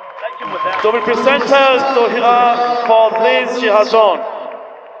to be presented to her for this she has done.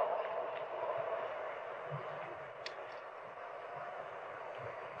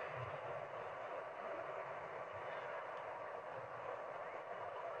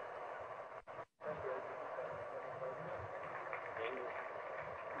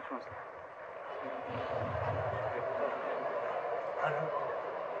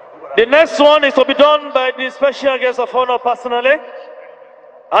 The next one is to be done by the special guest of honor personally,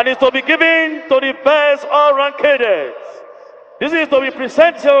 and is to be given to the best all-round cadets. This is to be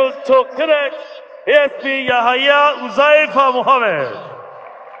presented to Cadet ASP Yahaya Uzaifa Muhammad.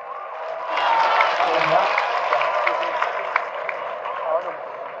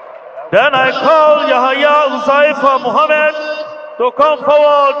 Then I call Yahaya Uzaifa Muhammad to come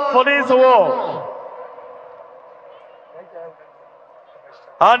forward for this award.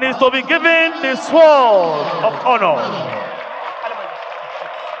 And is to be given the sword of honor.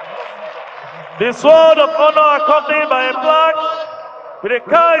 The sword of honor accompanied by a plaque with a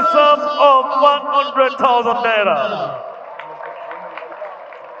cash sum of 100,000 naira.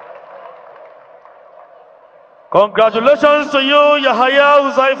 Congratulations to you,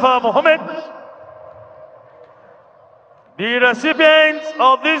 Yahaya Uzaifa Muhammad, the recipient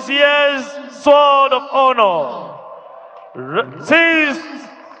of this year's sword of honor. Since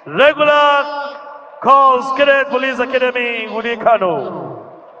regular calls Cadet Police Academy within Kano.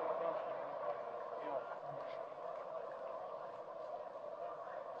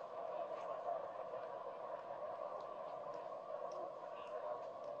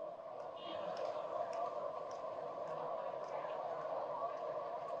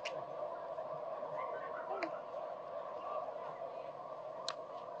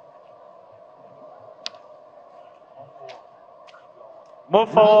 Move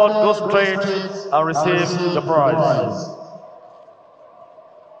forward, go straight, and receive the prize.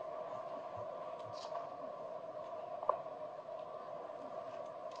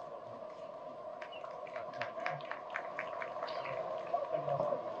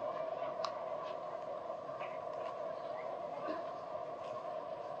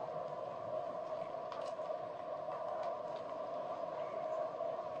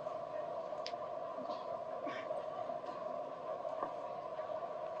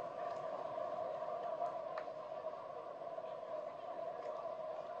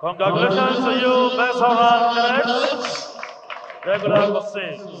 Congratulations to you, best all-round cadets, regular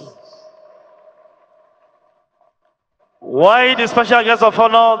courses. While the special guest of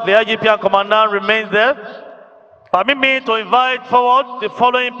honor, the IGP and Commandant remains there, permit me to invite forward the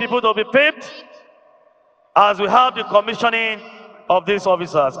following people to be picked as we have the commissioning of these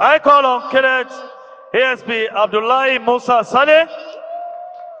officers. I call on Cadets ASP Abdullahi Musa Saleh.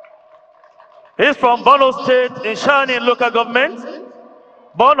 He's from Borno State in Shani local government,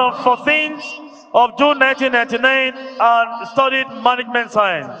 born on 14th of June 1999 and studied management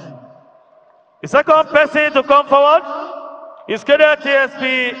science. The second person to come forward is Cadet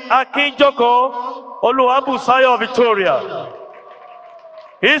ASP Akinjoko Oluwabusayo Victoria.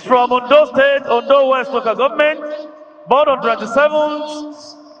 He's from Ondo State, Ondo West local government, born on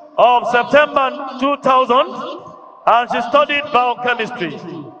 27th of September 2000, and she studied biochemistry.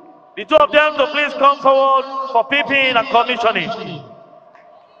 The two of them to please come forward for peeping and commissioning.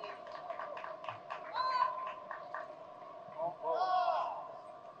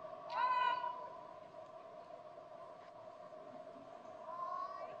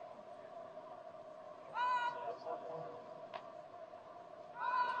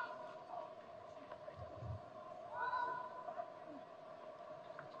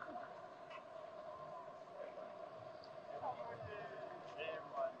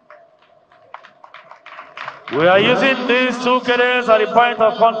 We are using these two cadets as the point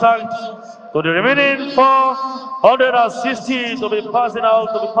of contact to the remaining 460 to be passed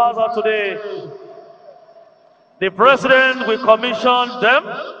out today. The President will commission them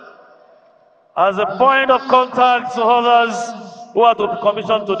as a point of contact to others who are to be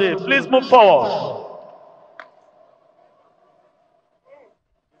commissioned today. Please move forward.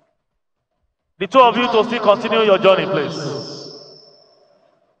 The two of you to still continue your journey, please.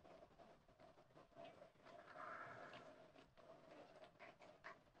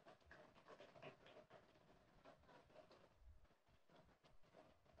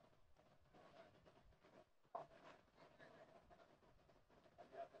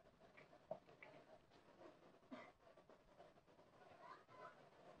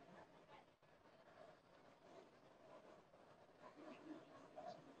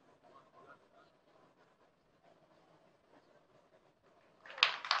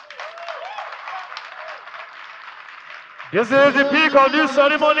 This is the peak of this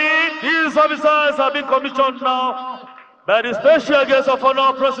ceremony. These officers have been commissioned now by the special guest of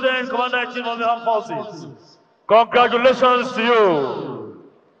honor, President, Commander-in-Chief of the Armed Forces. Congratulations to you.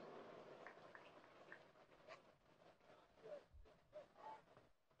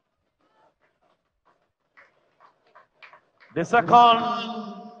 The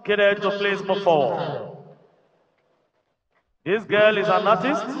second cadet to please move forward. This girl is an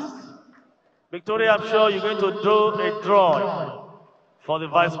artist. Victoria, I'm sure you're going to do a drawing for the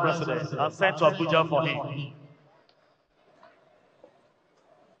Vice President and send to Abuja for him.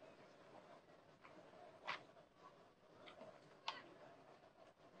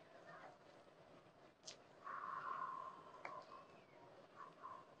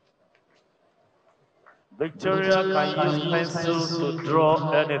 Victoria can use pencil to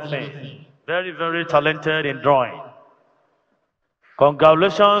draw anything. Very, very talented in drawing.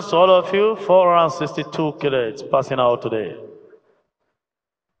 Congratulations to all of you, 462 cadets passing out today.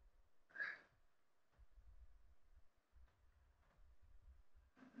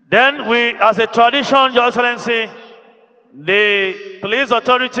 Then we, as a tradition, Your Excellency, the police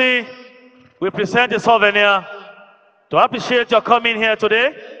authority will present a souvenir to appreciate your coming here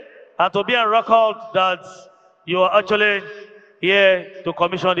today and to be on record that you are actually here to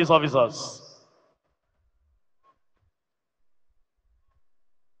commission these officers.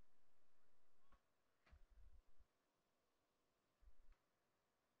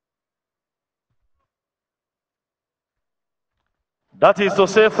 That is to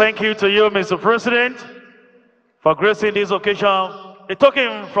say thank you to you, Mr. President, for gracing this occasion. A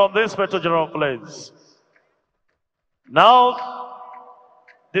token from the Inspector General of Police. Now,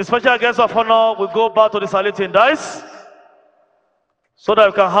 the special guest of honor will go back to the saluting dice so that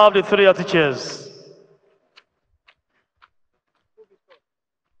we can have the three chairs.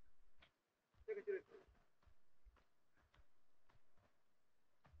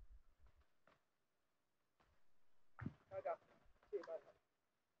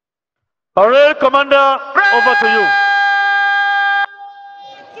 All right, Commander, over to you.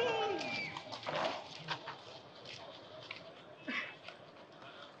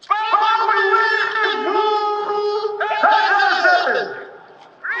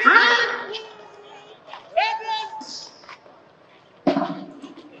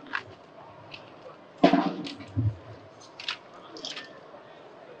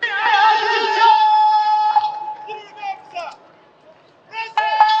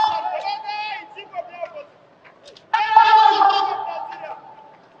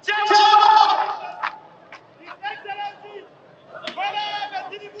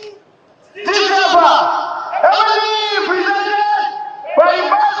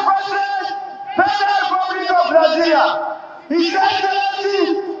 Nigeria, His Excellency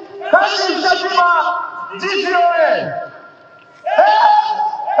Kano Shatima, GCOA.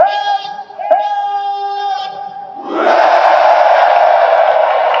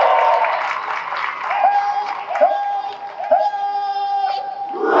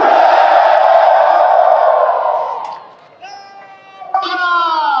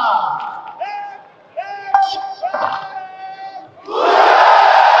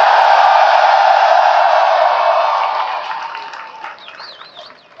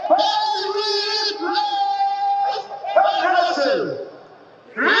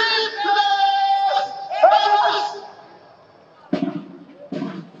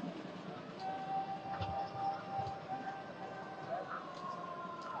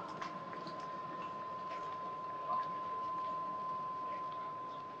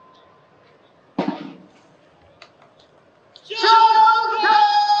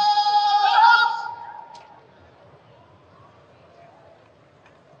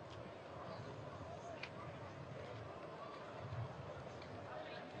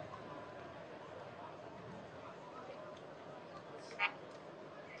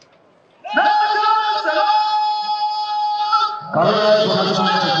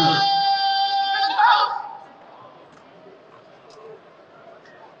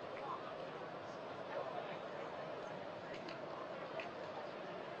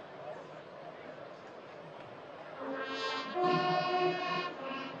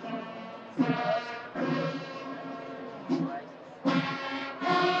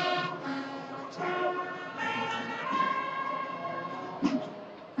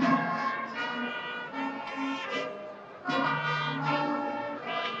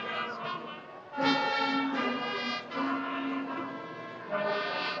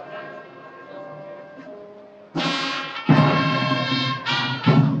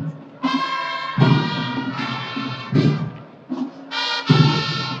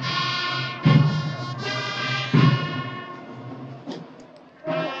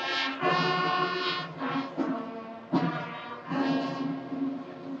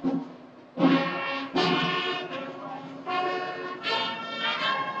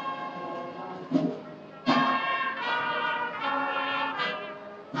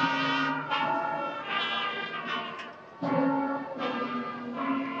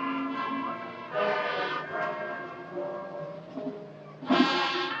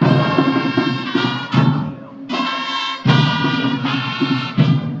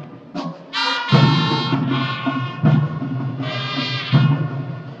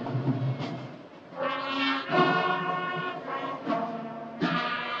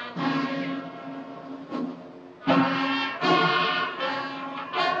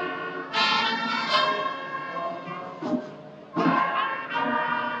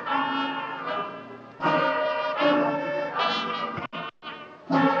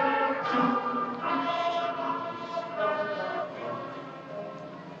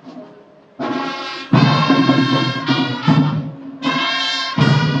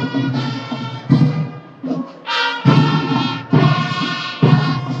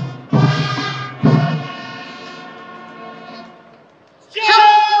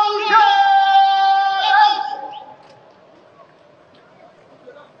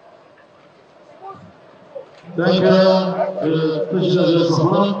 Thank you, Commissioner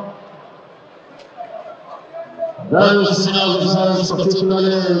Sahara. Various senior officers,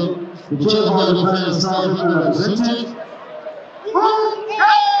 particularly the Chief of the Defense Staff represented,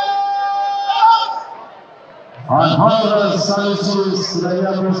 and honorable services that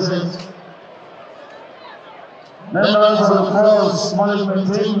are present, members of the force management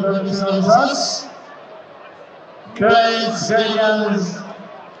team representing us, parents, guardians,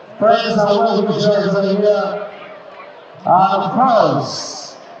 friends and well-wishers are here, and of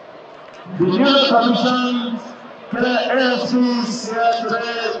course, the newly commissioned AFCs here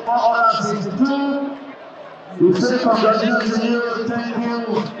today, 462. We say congratulations to you, thank you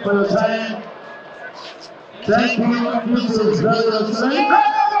for your time. Thank you, this is very excellent.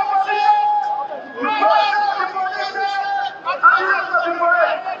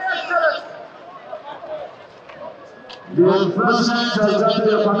 The President has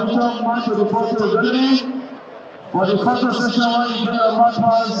granted a permission march to the photo gallery for the photo session when you do your march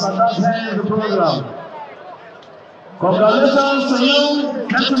pass at that end of the program. Congratulations to you,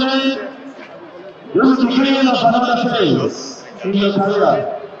 gentlemen. This is the beginning of another phase in your career.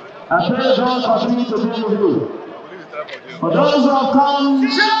 I pray God continue to be with you. For those who have come to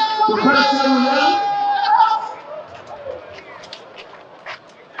question here,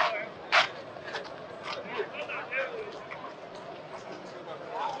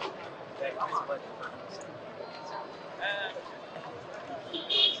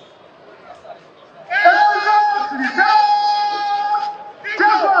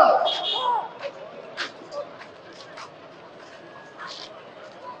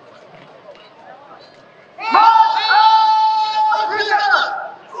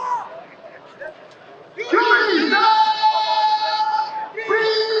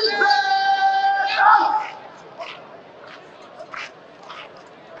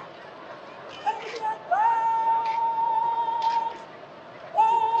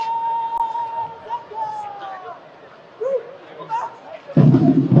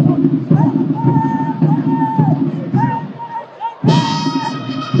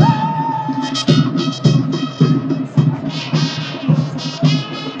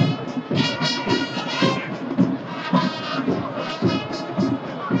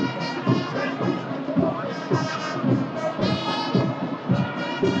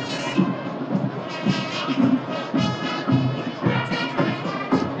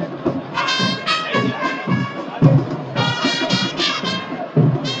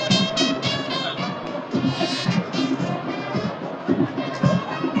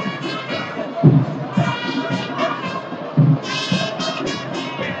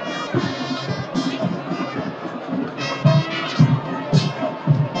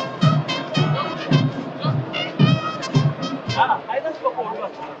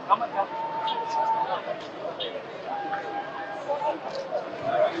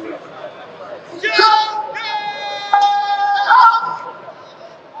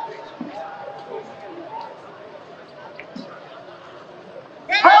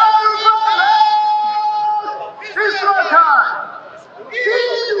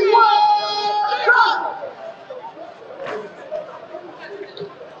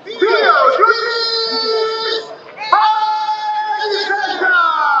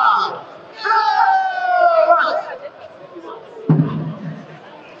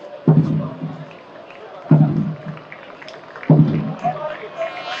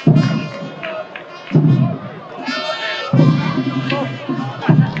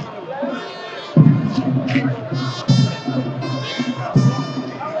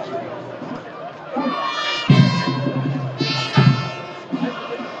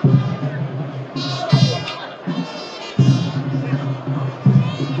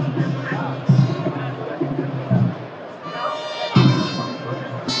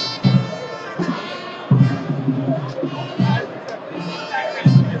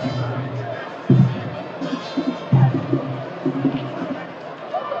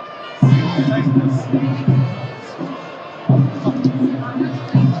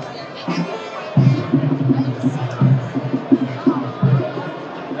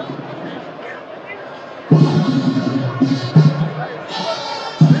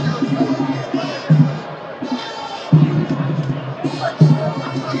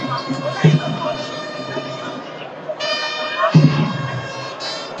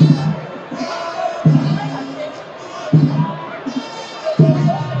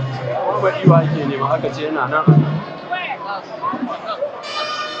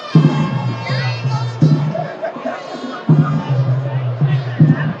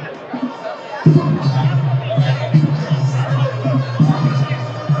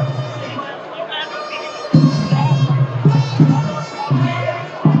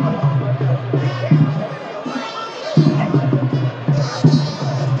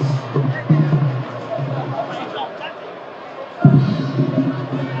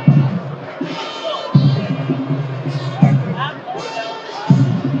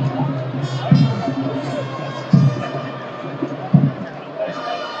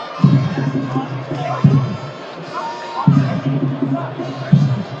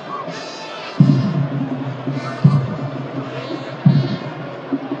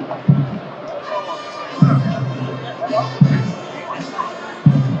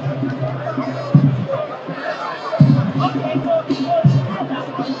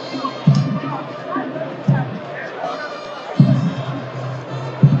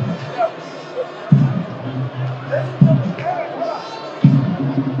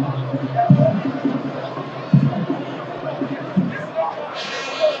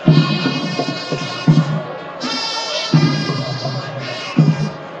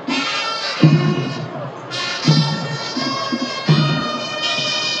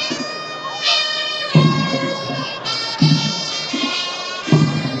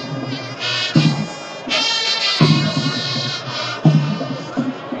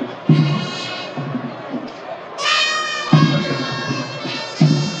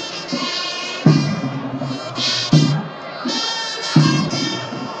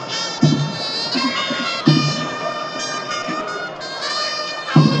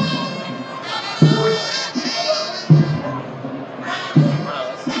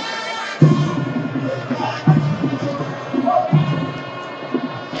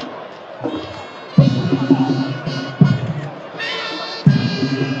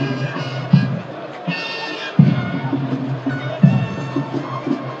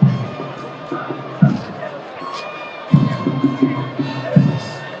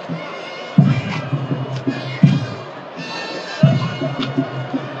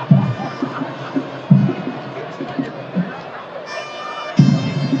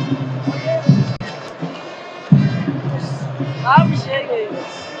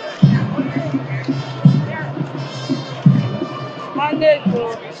 Manage, bro.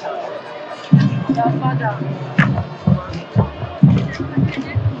 Your father.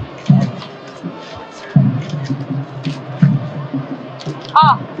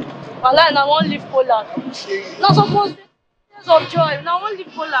 Well, I won't leave Poland. Not supposed to days of joy. Now I won't leave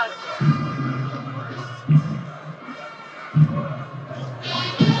Poland.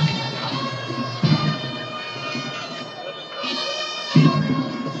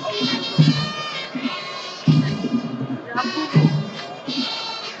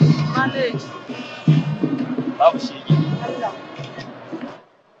 Manage. Babu shege. Allah.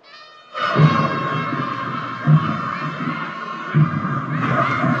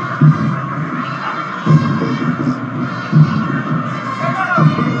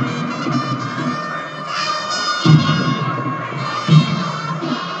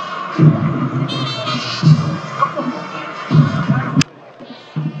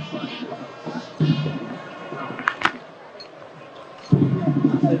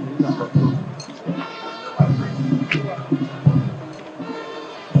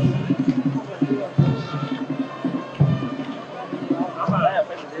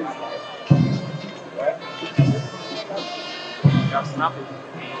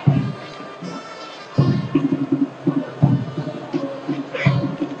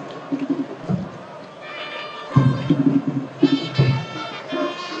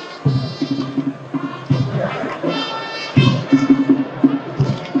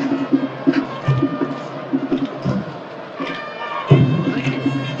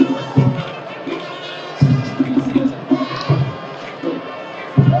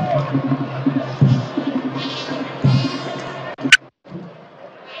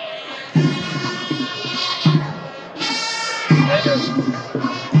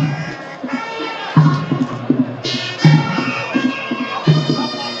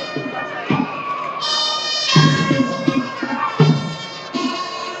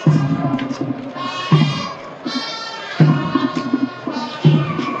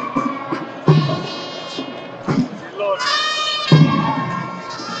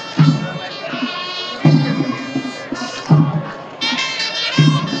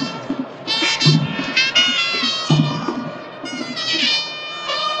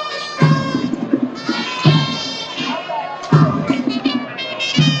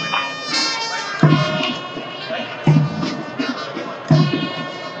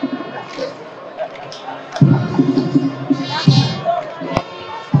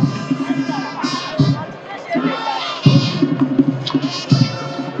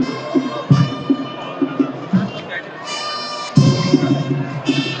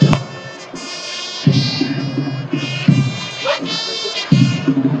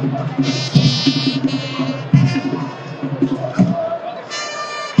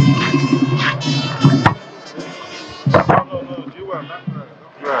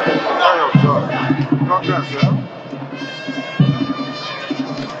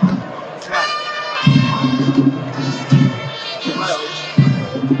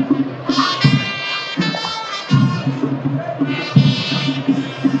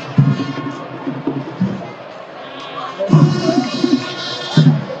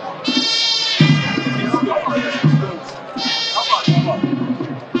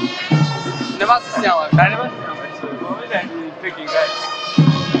 Never see our carnival. Picking guys.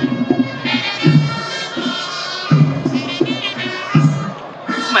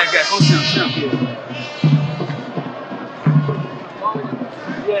 Oh my God, come here.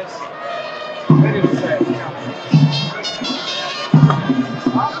 Yes. Very good.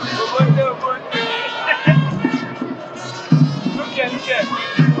 Look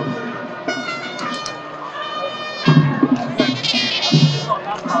at.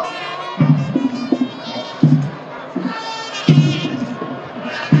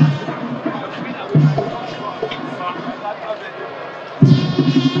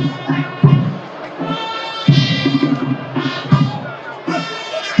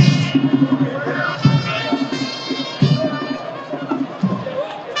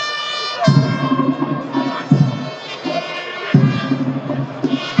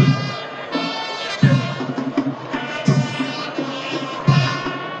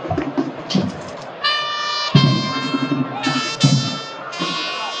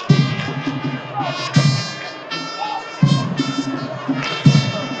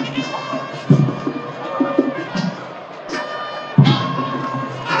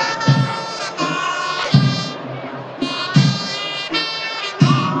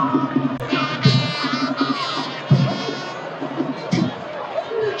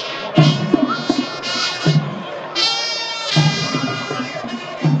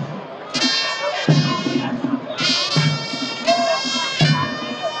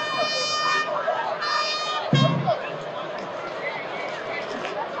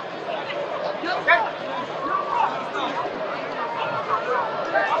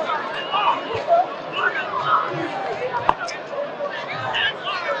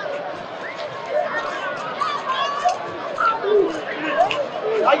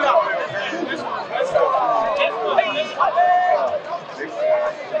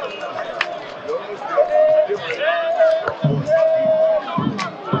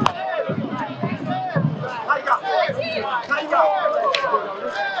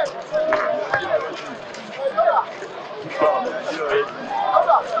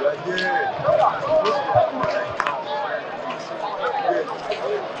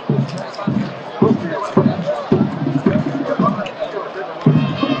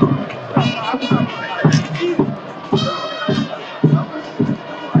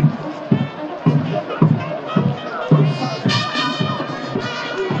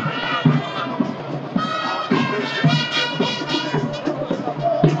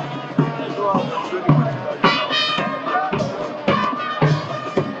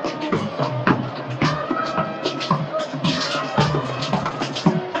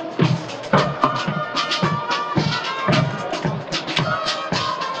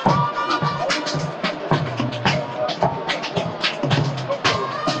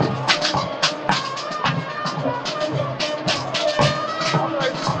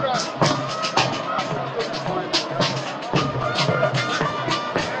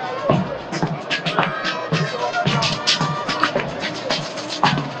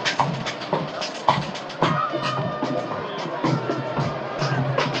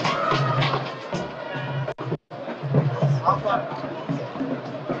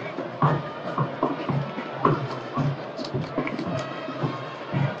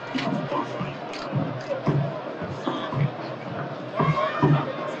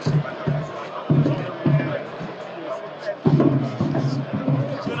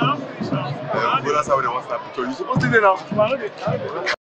 That's how they want to start picture. You're supposed to do that now.